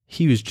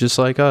 he was just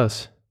like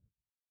us.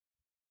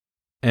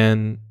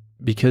 And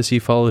because he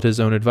followed his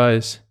own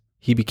advice,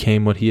 he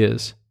became what he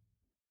is.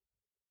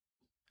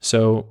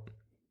 So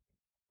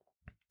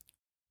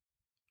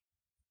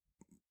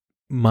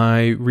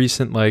my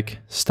recent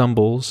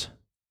stumbles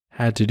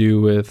had to do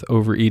with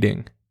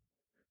overeating,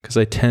 because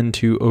I tend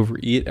to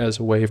overeat as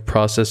a way of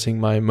processing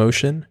my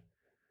emotion.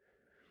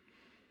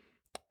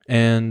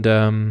 And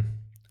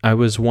I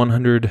was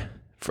 100.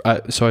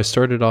 So I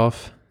started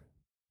off,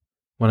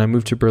 when I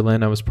moved to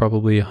Berlin, I was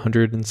probably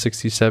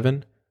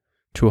 167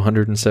 to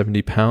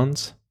 170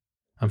 pounds.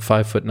 I'm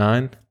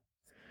 5'9".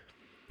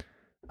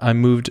 I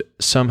moved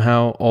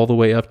somehow all the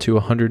way up to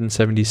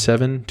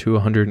 177 to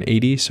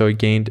 180. So I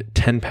gained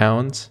 10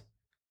 pounds,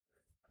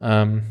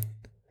 10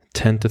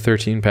 to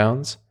 13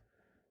 pounds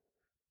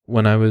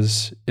when I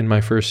was in my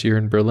first year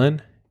in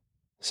Berlin.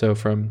 So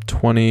from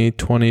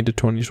 2020 to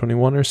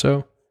 2021 or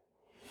so.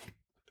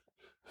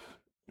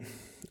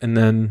 And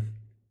then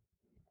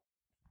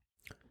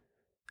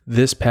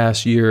this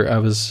past year, I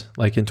was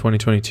in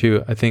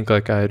 2022, I think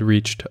I had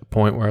reached a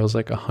point where I was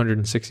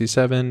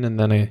 167, and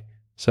then I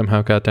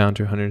somehow got down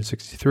to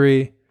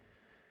 163.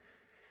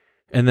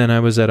 And then I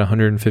was at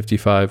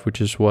 155, which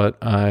is what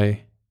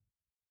I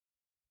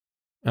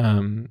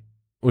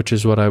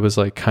was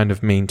kind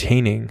of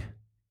maintaining,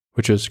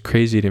 which was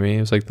crazy to me.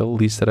 It was the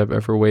least that I've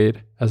ever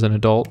weighed as an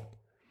adult.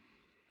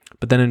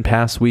 But then in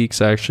past weeks,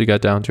 I actually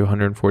got down to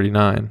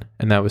 149,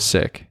 and that was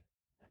sick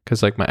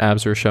because my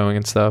abs were showing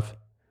and stuff.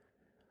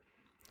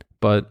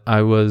 But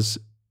I was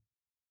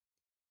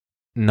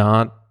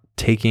not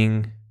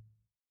taking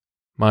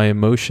my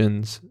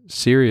emotions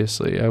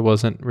seriously. I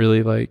wasn't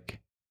really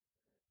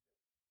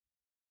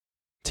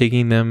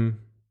taking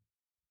them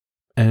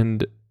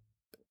and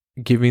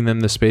giving them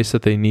the space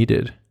that they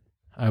needed.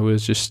 I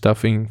was just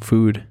stuffing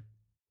food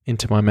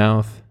into my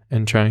mouth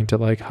and trying to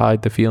like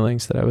hide the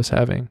feelings that I was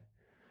having.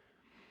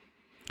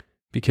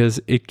 Because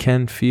it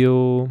can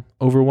feel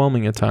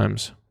overwhelming at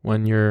times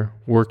when you're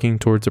working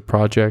towards a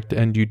project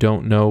and you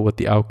don't know what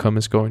the outcome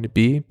is going to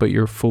be, but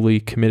you're fully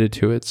committed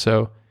to it.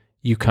 So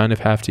you kind of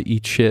have to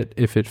eat shit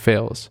if it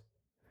fails.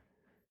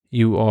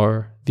 You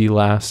are the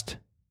last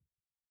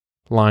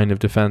line of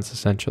defense,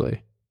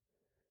 essentially.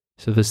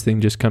 So this thing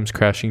just comes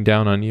crashing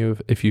down on you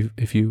if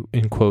you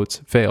in quotes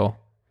fail.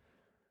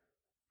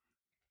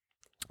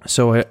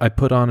 So I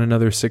put on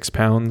another 6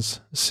 pounds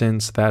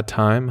since that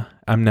time.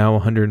 I'm now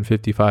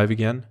 155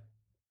 again.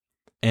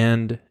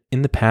 And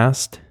in the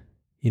past,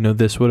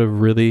 this would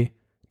have really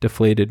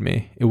deflated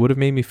me. It would have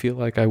made me feel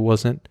like I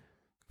wasn't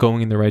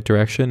going in the right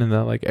direction and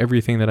that like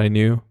everything that I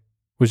knew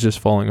was just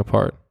falling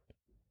apart.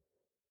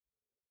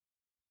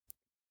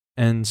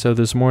 And so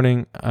this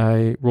morning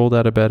I rolled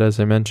out of bed, as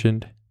I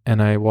mentioned,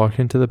 and I walked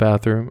into the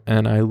bathroom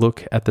and I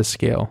look at the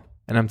scale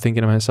and I'm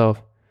thinking to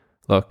myself,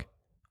 look,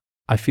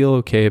 I feel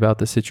okay about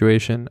the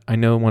situation. I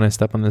know when I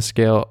step on the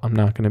scale, I'm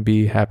not going to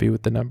be happy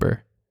with the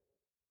number.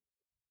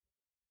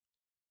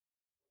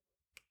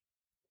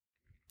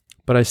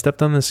 But I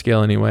stepped on the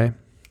scale anyway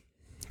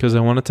because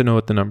I wanted to know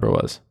what the number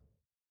was.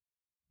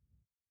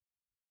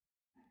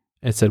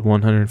 It said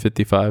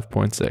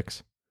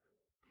 155.6.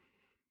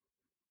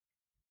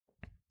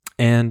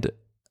 And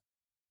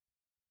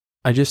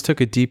I just took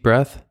a deep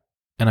breath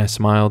and I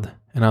smiled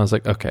and I was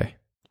like, okay,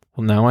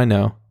 well, now I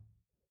know.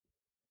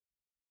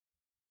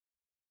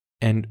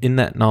 And in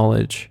that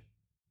knowledge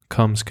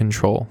comes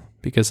control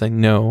because I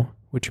know,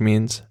 which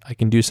means I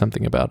can do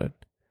something about it.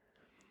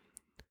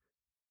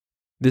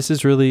 This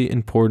is really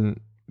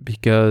important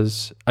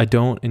because I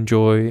don't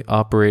enjoy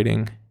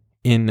operating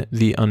in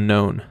the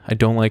unknown. I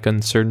don't like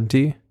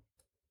uncertainty.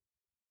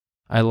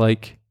 I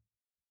like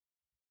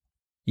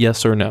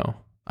yes or no.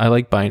 I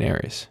like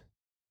binaries.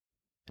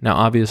 Now,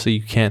 obviously,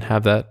 you can't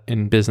have that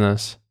in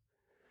business.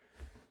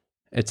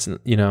 It's,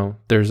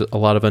 there's a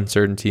lot of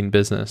uncertainty in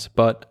business,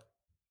 but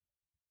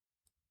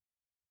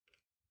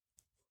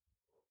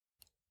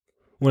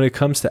when it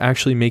comes to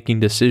actually making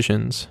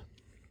decisions,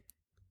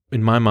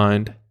 in my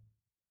mind,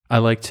 I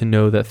like to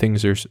know that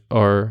things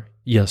are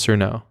yes or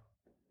no.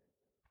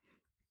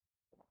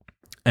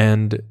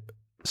 And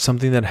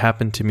something that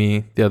happened to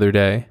me the other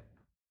day,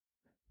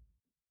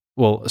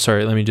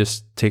 let me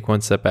just take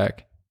one step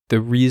back. The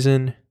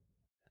reason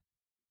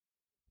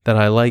that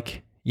I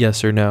like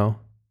yes or no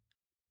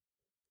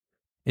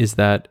is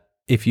that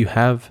if you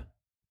have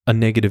a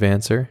negative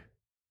answer,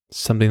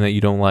 something that you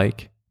don't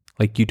like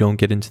you don't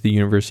get into the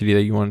university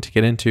that you wanted to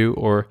get into,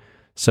 or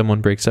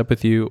someone breaks up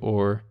with you,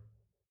 or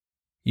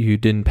you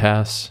didn't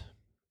pass,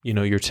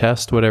 your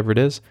test, whatever it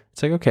is,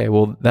 it's like, okay,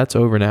 well, that's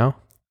over now.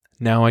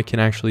 Now I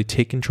can actually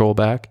take control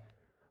back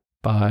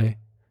by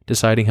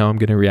deciding how I'm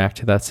going to react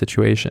to that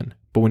situation.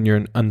 But when you're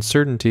in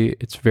uncertainty,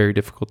 it's very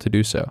difficult to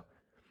do so.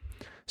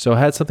 So I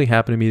had something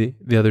happen to me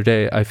the other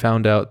day. I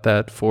found out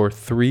that for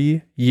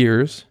 3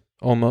 years,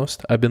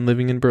 almost, I've been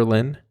living in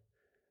Berlin,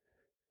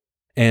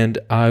 and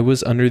I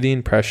was under the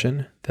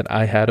impression that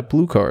I had a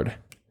blue card.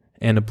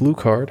 And a blue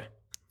card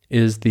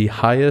is the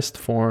highest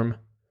form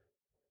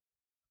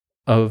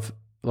of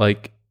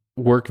like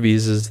work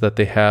visas that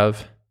they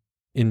have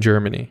in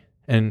Germany.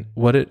 And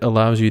what it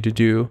allows you to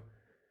do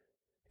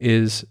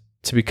is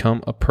to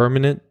become a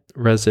permanent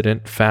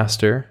resident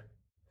faster,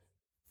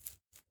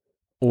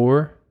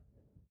 or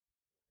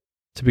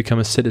to become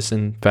a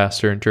citizen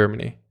faster in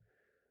Germany.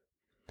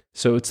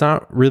 So it's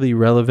not really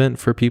relevant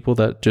for people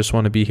that just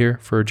want to be here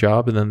for a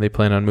job and then they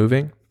plan on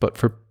moving. But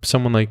for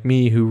someone like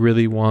me who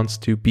really wants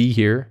to be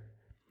here,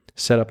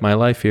 set up my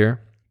life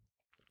here,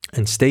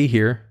 and stay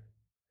here,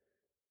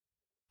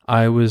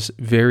 I was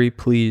very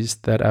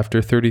pleased that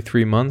after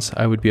 33 months,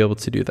 I would be able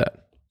to do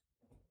that.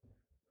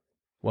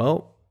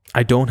 Well,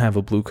 I don't have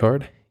a blue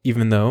card,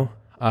 even though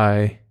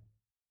I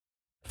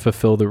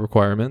fulfill the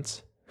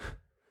requirements.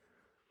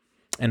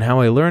 And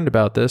how I learned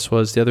about this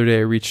was the other day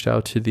I reached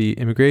out to the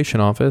immigration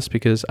office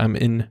because I'm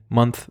in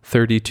month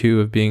 32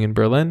 of being in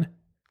Berlin.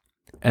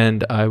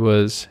 And I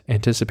was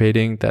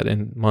anticipating that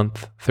in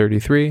month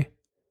 33,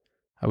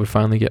 I would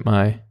finally get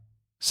my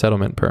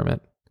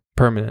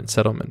permanent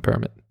settlement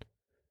permit.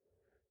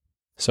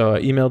 So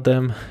I emailed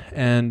them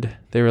and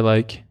they were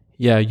like,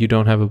 yeah, you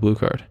don't have a blue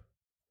card.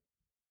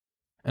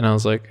 And I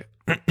was like,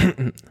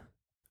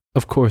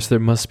 of course, there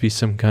must be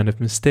some kind of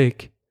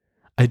mistake.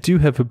 I do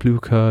have a blue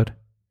card.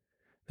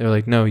 They were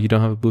like, no, you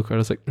don't have a blue card. I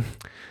was like,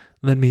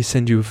 let me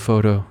send you a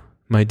photo.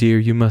 My dear,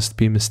 you must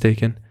be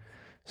mistaken.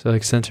 So I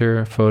sent her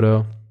a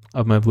photo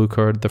of my blue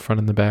card, the front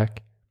and the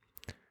back.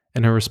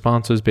 And her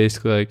response was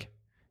basically like,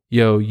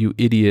 yo, you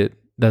idiot.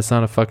 That's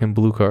not a fucking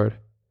blue card.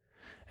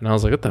 And I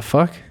was like, what the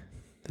fuck?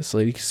 This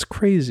lady's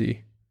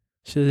crazy.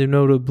 She doesn't even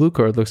know what a blue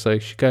card looks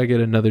like. She gotta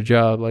get another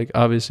job. Like,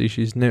 obviously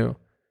she's new.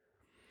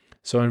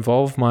 So I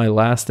involved my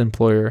last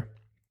employer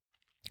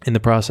in the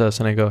process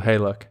and I go, hey,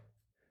 look,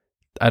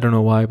 I don't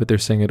know why, but they're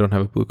saying I don't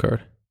have a blue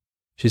card.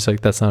 She's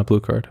like, that's not a blue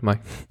card. I'm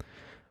like,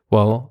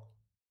 well,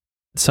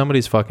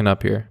 somebody's fucking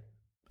up here.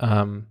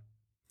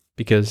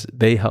 because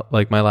they help,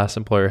 like my last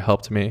employer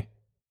helped me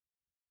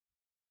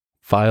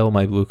file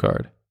my blue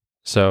card.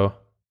 So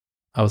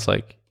I was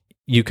like,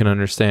 you can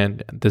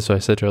understand this. So I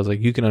said to her, I was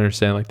like, you can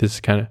understand, like, this is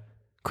kind of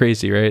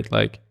crazy, right?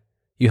 Like,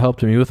 you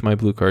helped me with my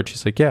blue card.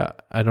 She's like, yeah,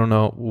 I don't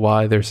know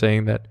why they're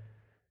saying that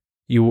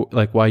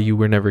why you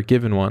were never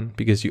given one,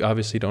 because you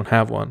obviously don't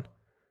have one.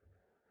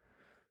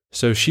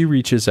 So she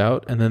reaches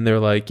out, and then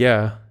they're like,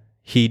 yeah,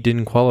 he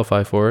didn't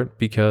qualify for it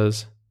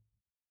because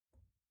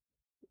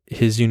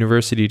his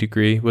university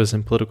degree was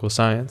in political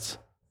science,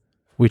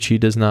 which he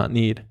does not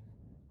need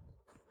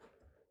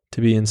to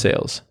be in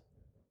sales.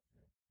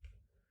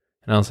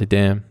 And I was like,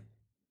 damn,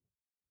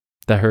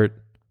 that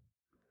hurt.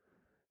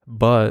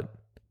 But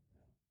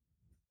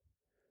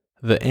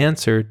the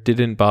answer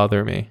didn't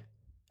bother me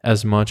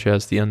as much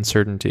as the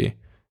uncertainty.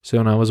 So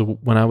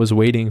when I was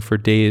waiting for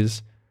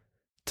days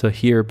to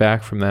hear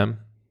back from them,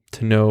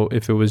 to know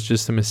if it was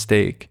just a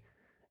mistake,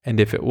 and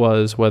if it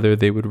was, whether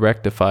they would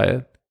rectify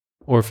it,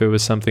 or if it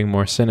was something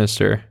more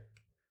sinister,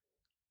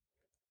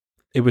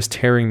 it was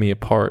tearing me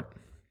apart.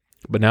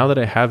 But now that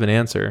I have an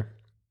answer,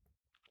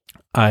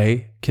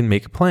 I can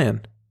make a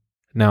plan.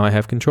 Now I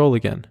have control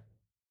again.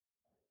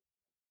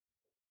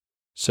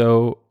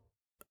 So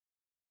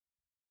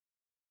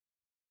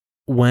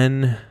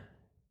when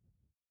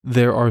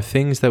there are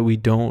things that we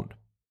don't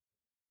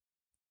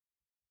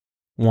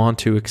want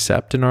to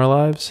accept in our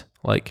lives,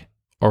 like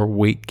our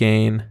weight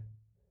gain,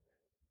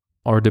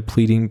 our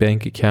depleting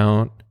bank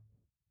account,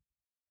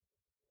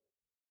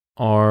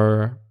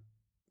 our,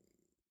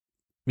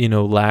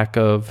 lack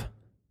of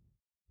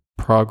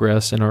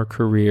progress in our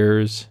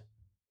careers,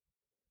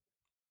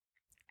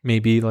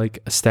 maybe like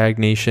a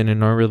stagnation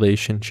in our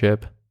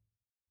relationship,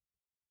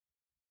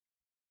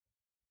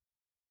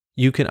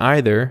 you can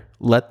either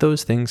let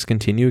those things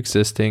continue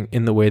existing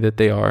in the way that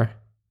they are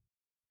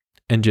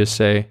and just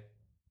say,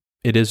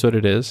 it is what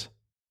it is,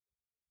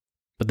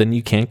 but then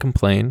you can't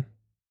complain,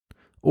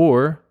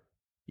 or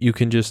you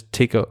can just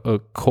take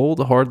a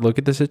cold, hard look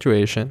at the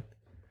situation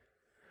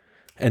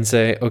and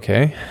say,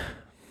 okay,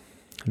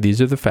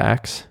 these are the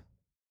facts.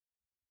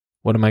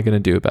 What am I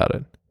going to do about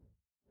it?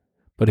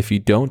 But if you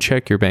don't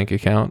check your bank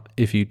account,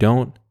 if you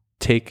don't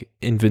take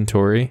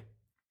inventory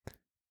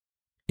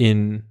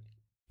in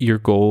your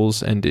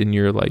goals and in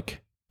your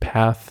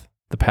path,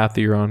 the path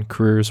that you're on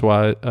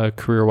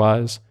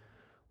career-wise,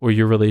 or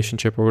your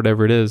relationship or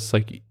whatever it is,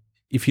 like,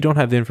 if you don't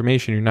have the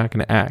information, you're not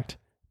going to act,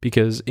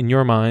 because in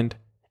your mind,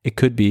 it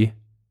could be,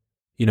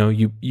 you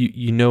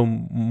know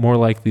more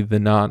likely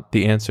than not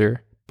the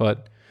answer,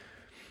 but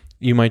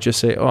you might just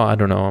say, oh, I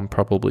don't know, I'm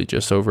probably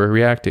just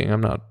overreacting.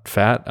 I'm not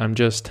fat. I'm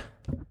just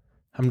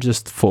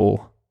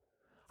full.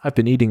 I've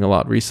been eating a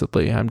lot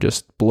recently. I'm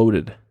just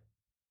bloated.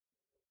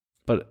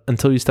 But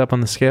until you step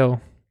on the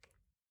scale,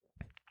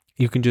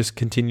 you can just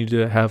continue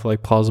to have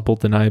plausible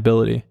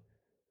deniability.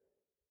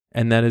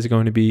 And that is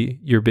going to be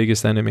your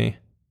biggest enemy.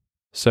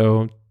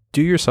 So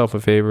do yourself a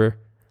favor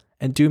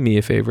and do me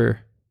a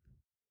favor.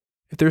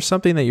 If there's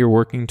something that you're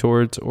working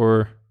towards,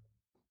 or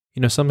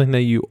something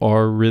that you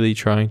are really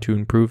trying to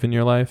improve in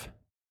your life,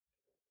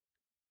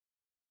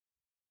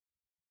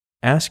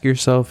 ask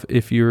yourself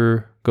if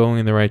you're going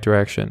in the right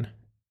direction.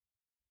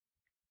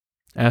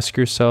 Ask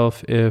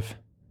yourself if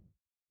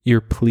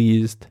you're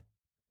pleased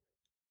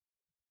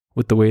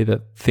with the way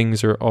that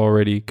things are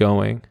already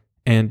going,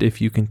 and if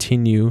you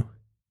continue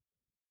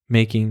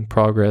making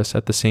progress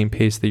at the same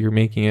pace that you're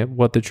making it,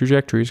 what the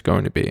trajectory is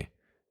going to be.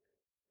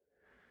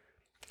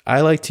 I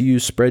like to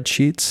use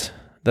spreadsheets.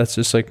 That's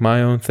just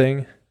my own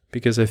thing,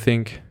 because I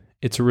think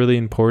it's really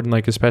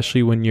important,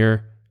 especially when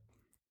you're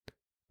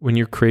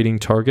creating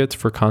targets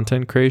for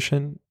content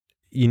creation,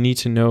 you need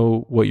to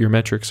know what your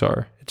metrics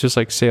are. It's just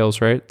like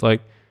sales, right?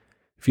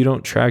 If you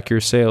don't track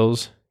your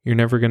sales, you're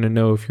never going to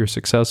know if you're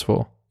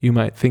successful. You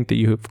might think that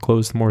you have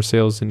closed more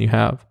sales than you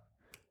have.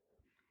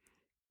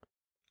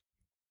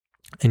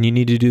 And you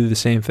need to do the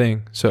same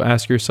thing. So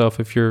ask yourself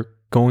if you're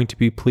going to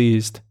be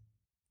pleased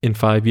in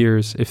 5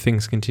 years if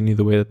things continue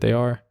the way that they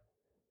are.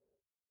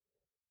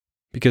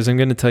 Because I'm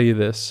going to tell you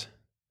this.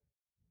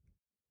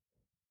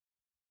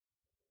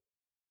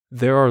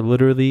 There are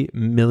literally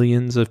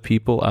millions of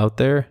people out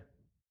there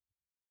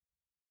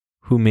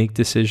who make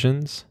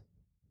decisions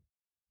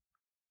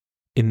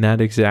in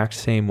that exact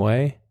same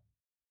way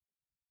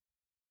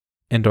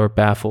and are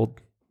baffled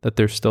that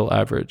they're still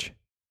average.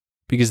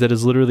 Because that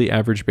is literally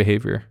average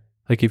behavior.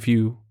 If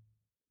you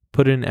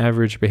put in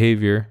average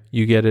behavior,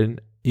 you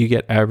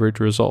get average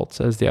results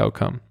as the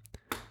outcome.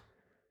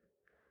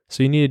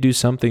 So you need to do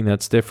something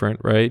that's different,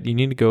 right? You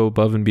need to go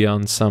above and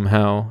beyond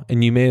somehow,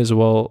 and you may as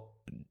well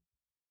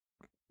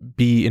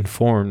be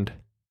informed.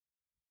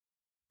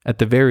 At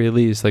the very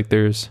least,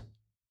 there's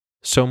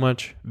so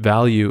much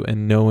value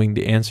in knowing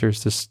the answers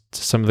to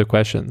some of the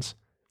questions.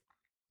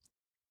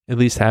 At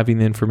least having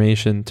the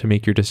information to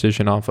make your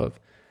decision off of.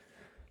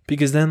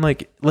 Because then,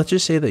 let's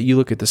just say that you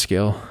look at the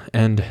scale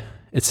and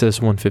it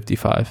says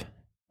 155.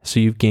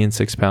 So you've gained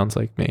 6 pounds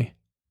like me.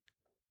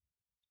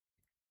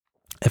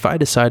 If I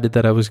decided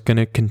that I was going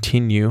to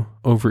continue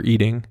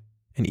overeating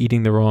and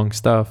eating the wrong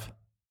stuff,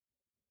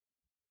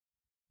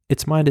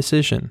 it's my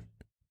decision.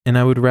 And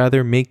I would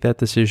rather make that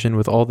decision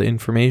with all the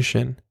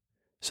information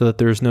so that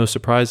there's no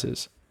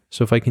surprises.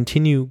 So if I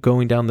continue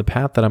going down the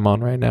path that I'm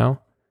on right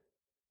now,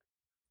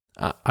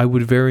 I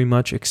would very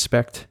much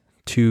expect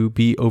to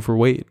be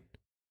overweight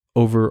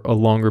over a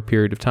longer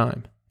period of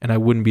time, and I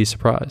wouldn't be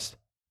surprised.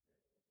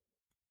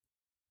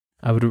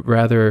 I would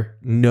rather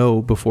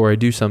know before I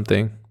do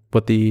something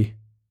what the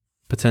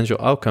potential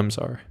outcomes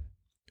are.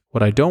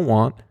 What I don't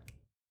want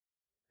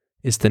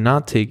is to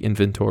not take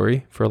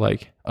inventory for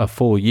like a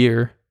full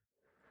year,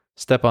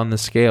 step on the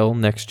scale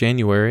next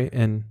January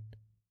and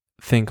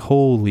think,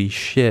 holy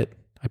shit,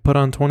 I put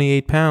on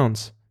 28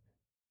 pounds.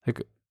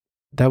 Like,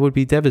 that would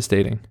be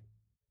devastating.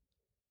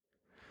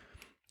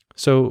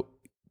 So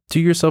do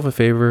yourself a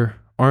favor,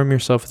 arm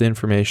yourself with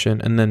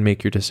information, and then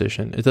make your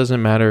decision. It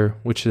doesn't matter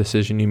which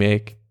decision you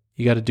make.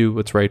 You got to do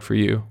what's right for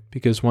you,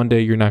 because one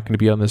day you're not going to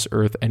be on this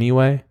earth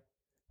anyway.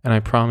 And I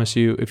promise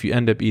you, if you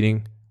end up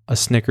eating a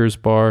Snickers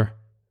bar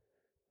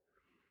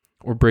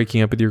or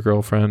breaking up with your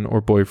girlfriend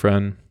or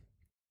boyfriend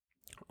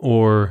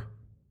or,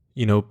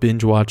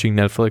 binge watching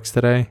Netflix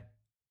today,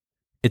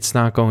 it's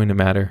not going to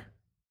matter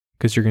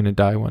because you're going to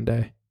die one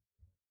day.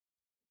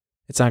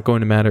 It's not going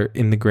to matter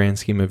in the grand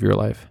scheme of your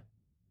life.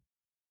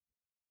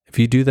 If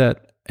you do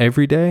that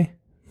every day,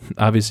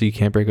 obviously you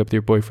can't break up with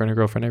your boyfriend or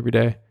girlfriend every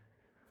day,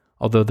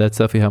 although that's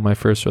definitely how my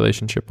first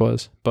relationship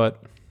was.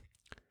 But,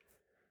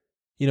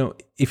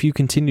 if you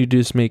continue to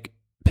just make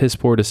piss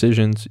poor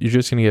decisions, you're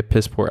just going to get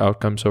piss poor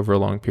outcomes over a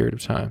long period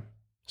of time.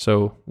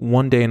 So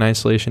one day in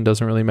isolation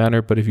doesn't really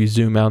matter, but if you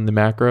zoom out in the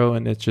macro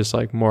and it's just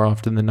like more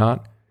often than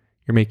not,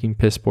 you're making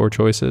piss poor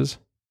choices,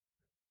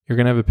 you're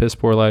going to have a piss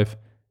poor life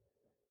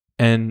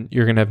and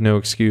you're going to have no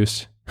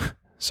excuse.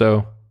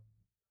 So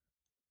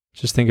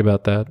just think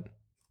about that.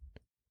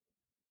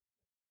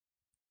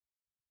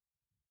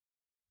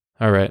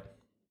 All right.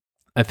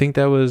 I think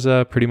that was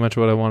pretty much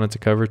what I wanted to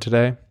cover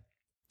today.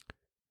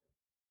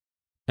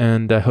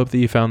 And I hope that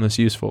you found this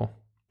useful,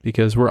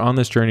 because we're on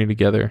this journey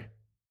together.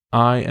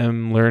 I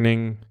am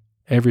learning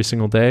every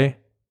single day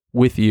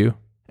with you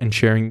and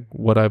sharing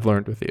what I've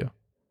learned with you.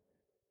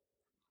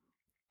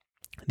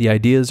 The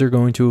ideas are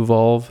going to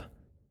evolve,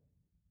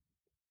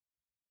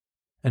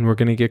 and we're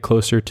going to get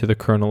closer to the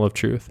kernel of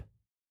truth.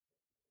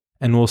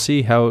 And we'll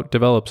see how it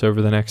develops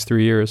over the next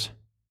 3 years.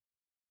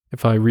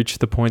 If I reach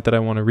the point that I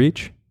want to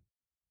reach,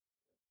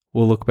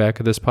 we'll look back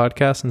at this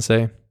podcast and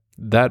say,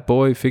 that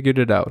boy figured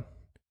it out.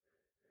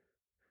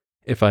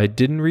 If I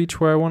didn't reach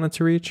where I wanted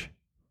to reach,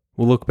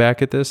 we'll look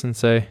back at this and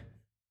say,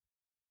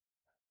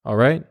 all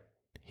right,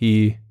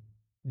 he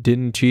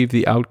didn't achieve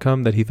the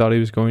outcome that he thought he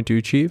was going to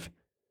achieve.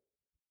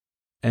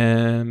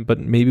 But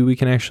maybe we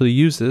can actually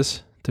use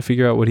this to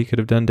figure out what he could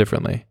have done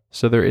differently.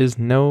 So there is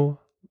no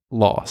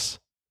loss.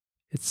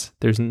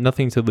 There's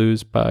nothing to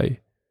lose by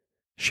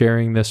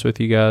sharing this with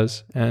you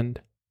guys and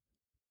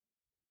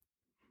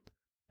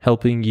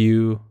helping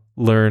you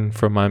learn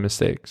from my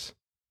mistakes.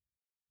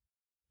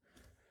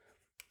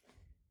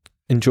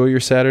 Enjoy your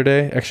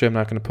Saturday. Actually, I'm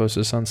not going to post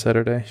this on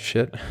Saturday.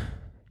 Shit.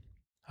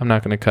 I'm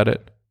not going to cut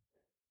it.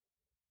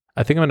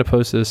 I think I'm going to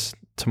post this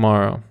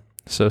tomorrow,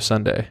 so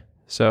Sunday.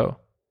 So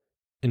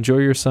enjoy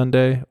your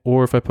Sunday,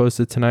 or if I post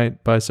it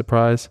tonight by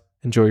surprise,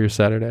 enjoy your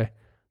Saturday.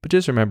 But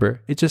just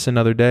remember, it's just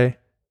another day.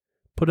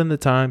 Put in the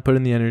time, put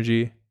in the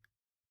energy.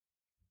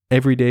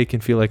 Every day can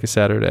feel like a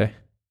Saturday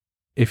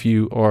if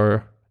you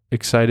are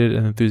excited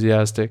and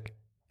enthusiastic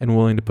and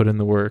willing to put in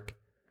the work.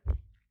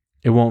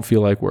 It won't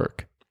feel like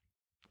work.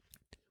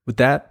 With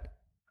that,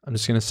 I'm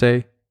just going to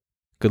say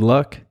good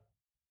luck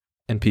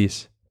and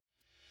peace.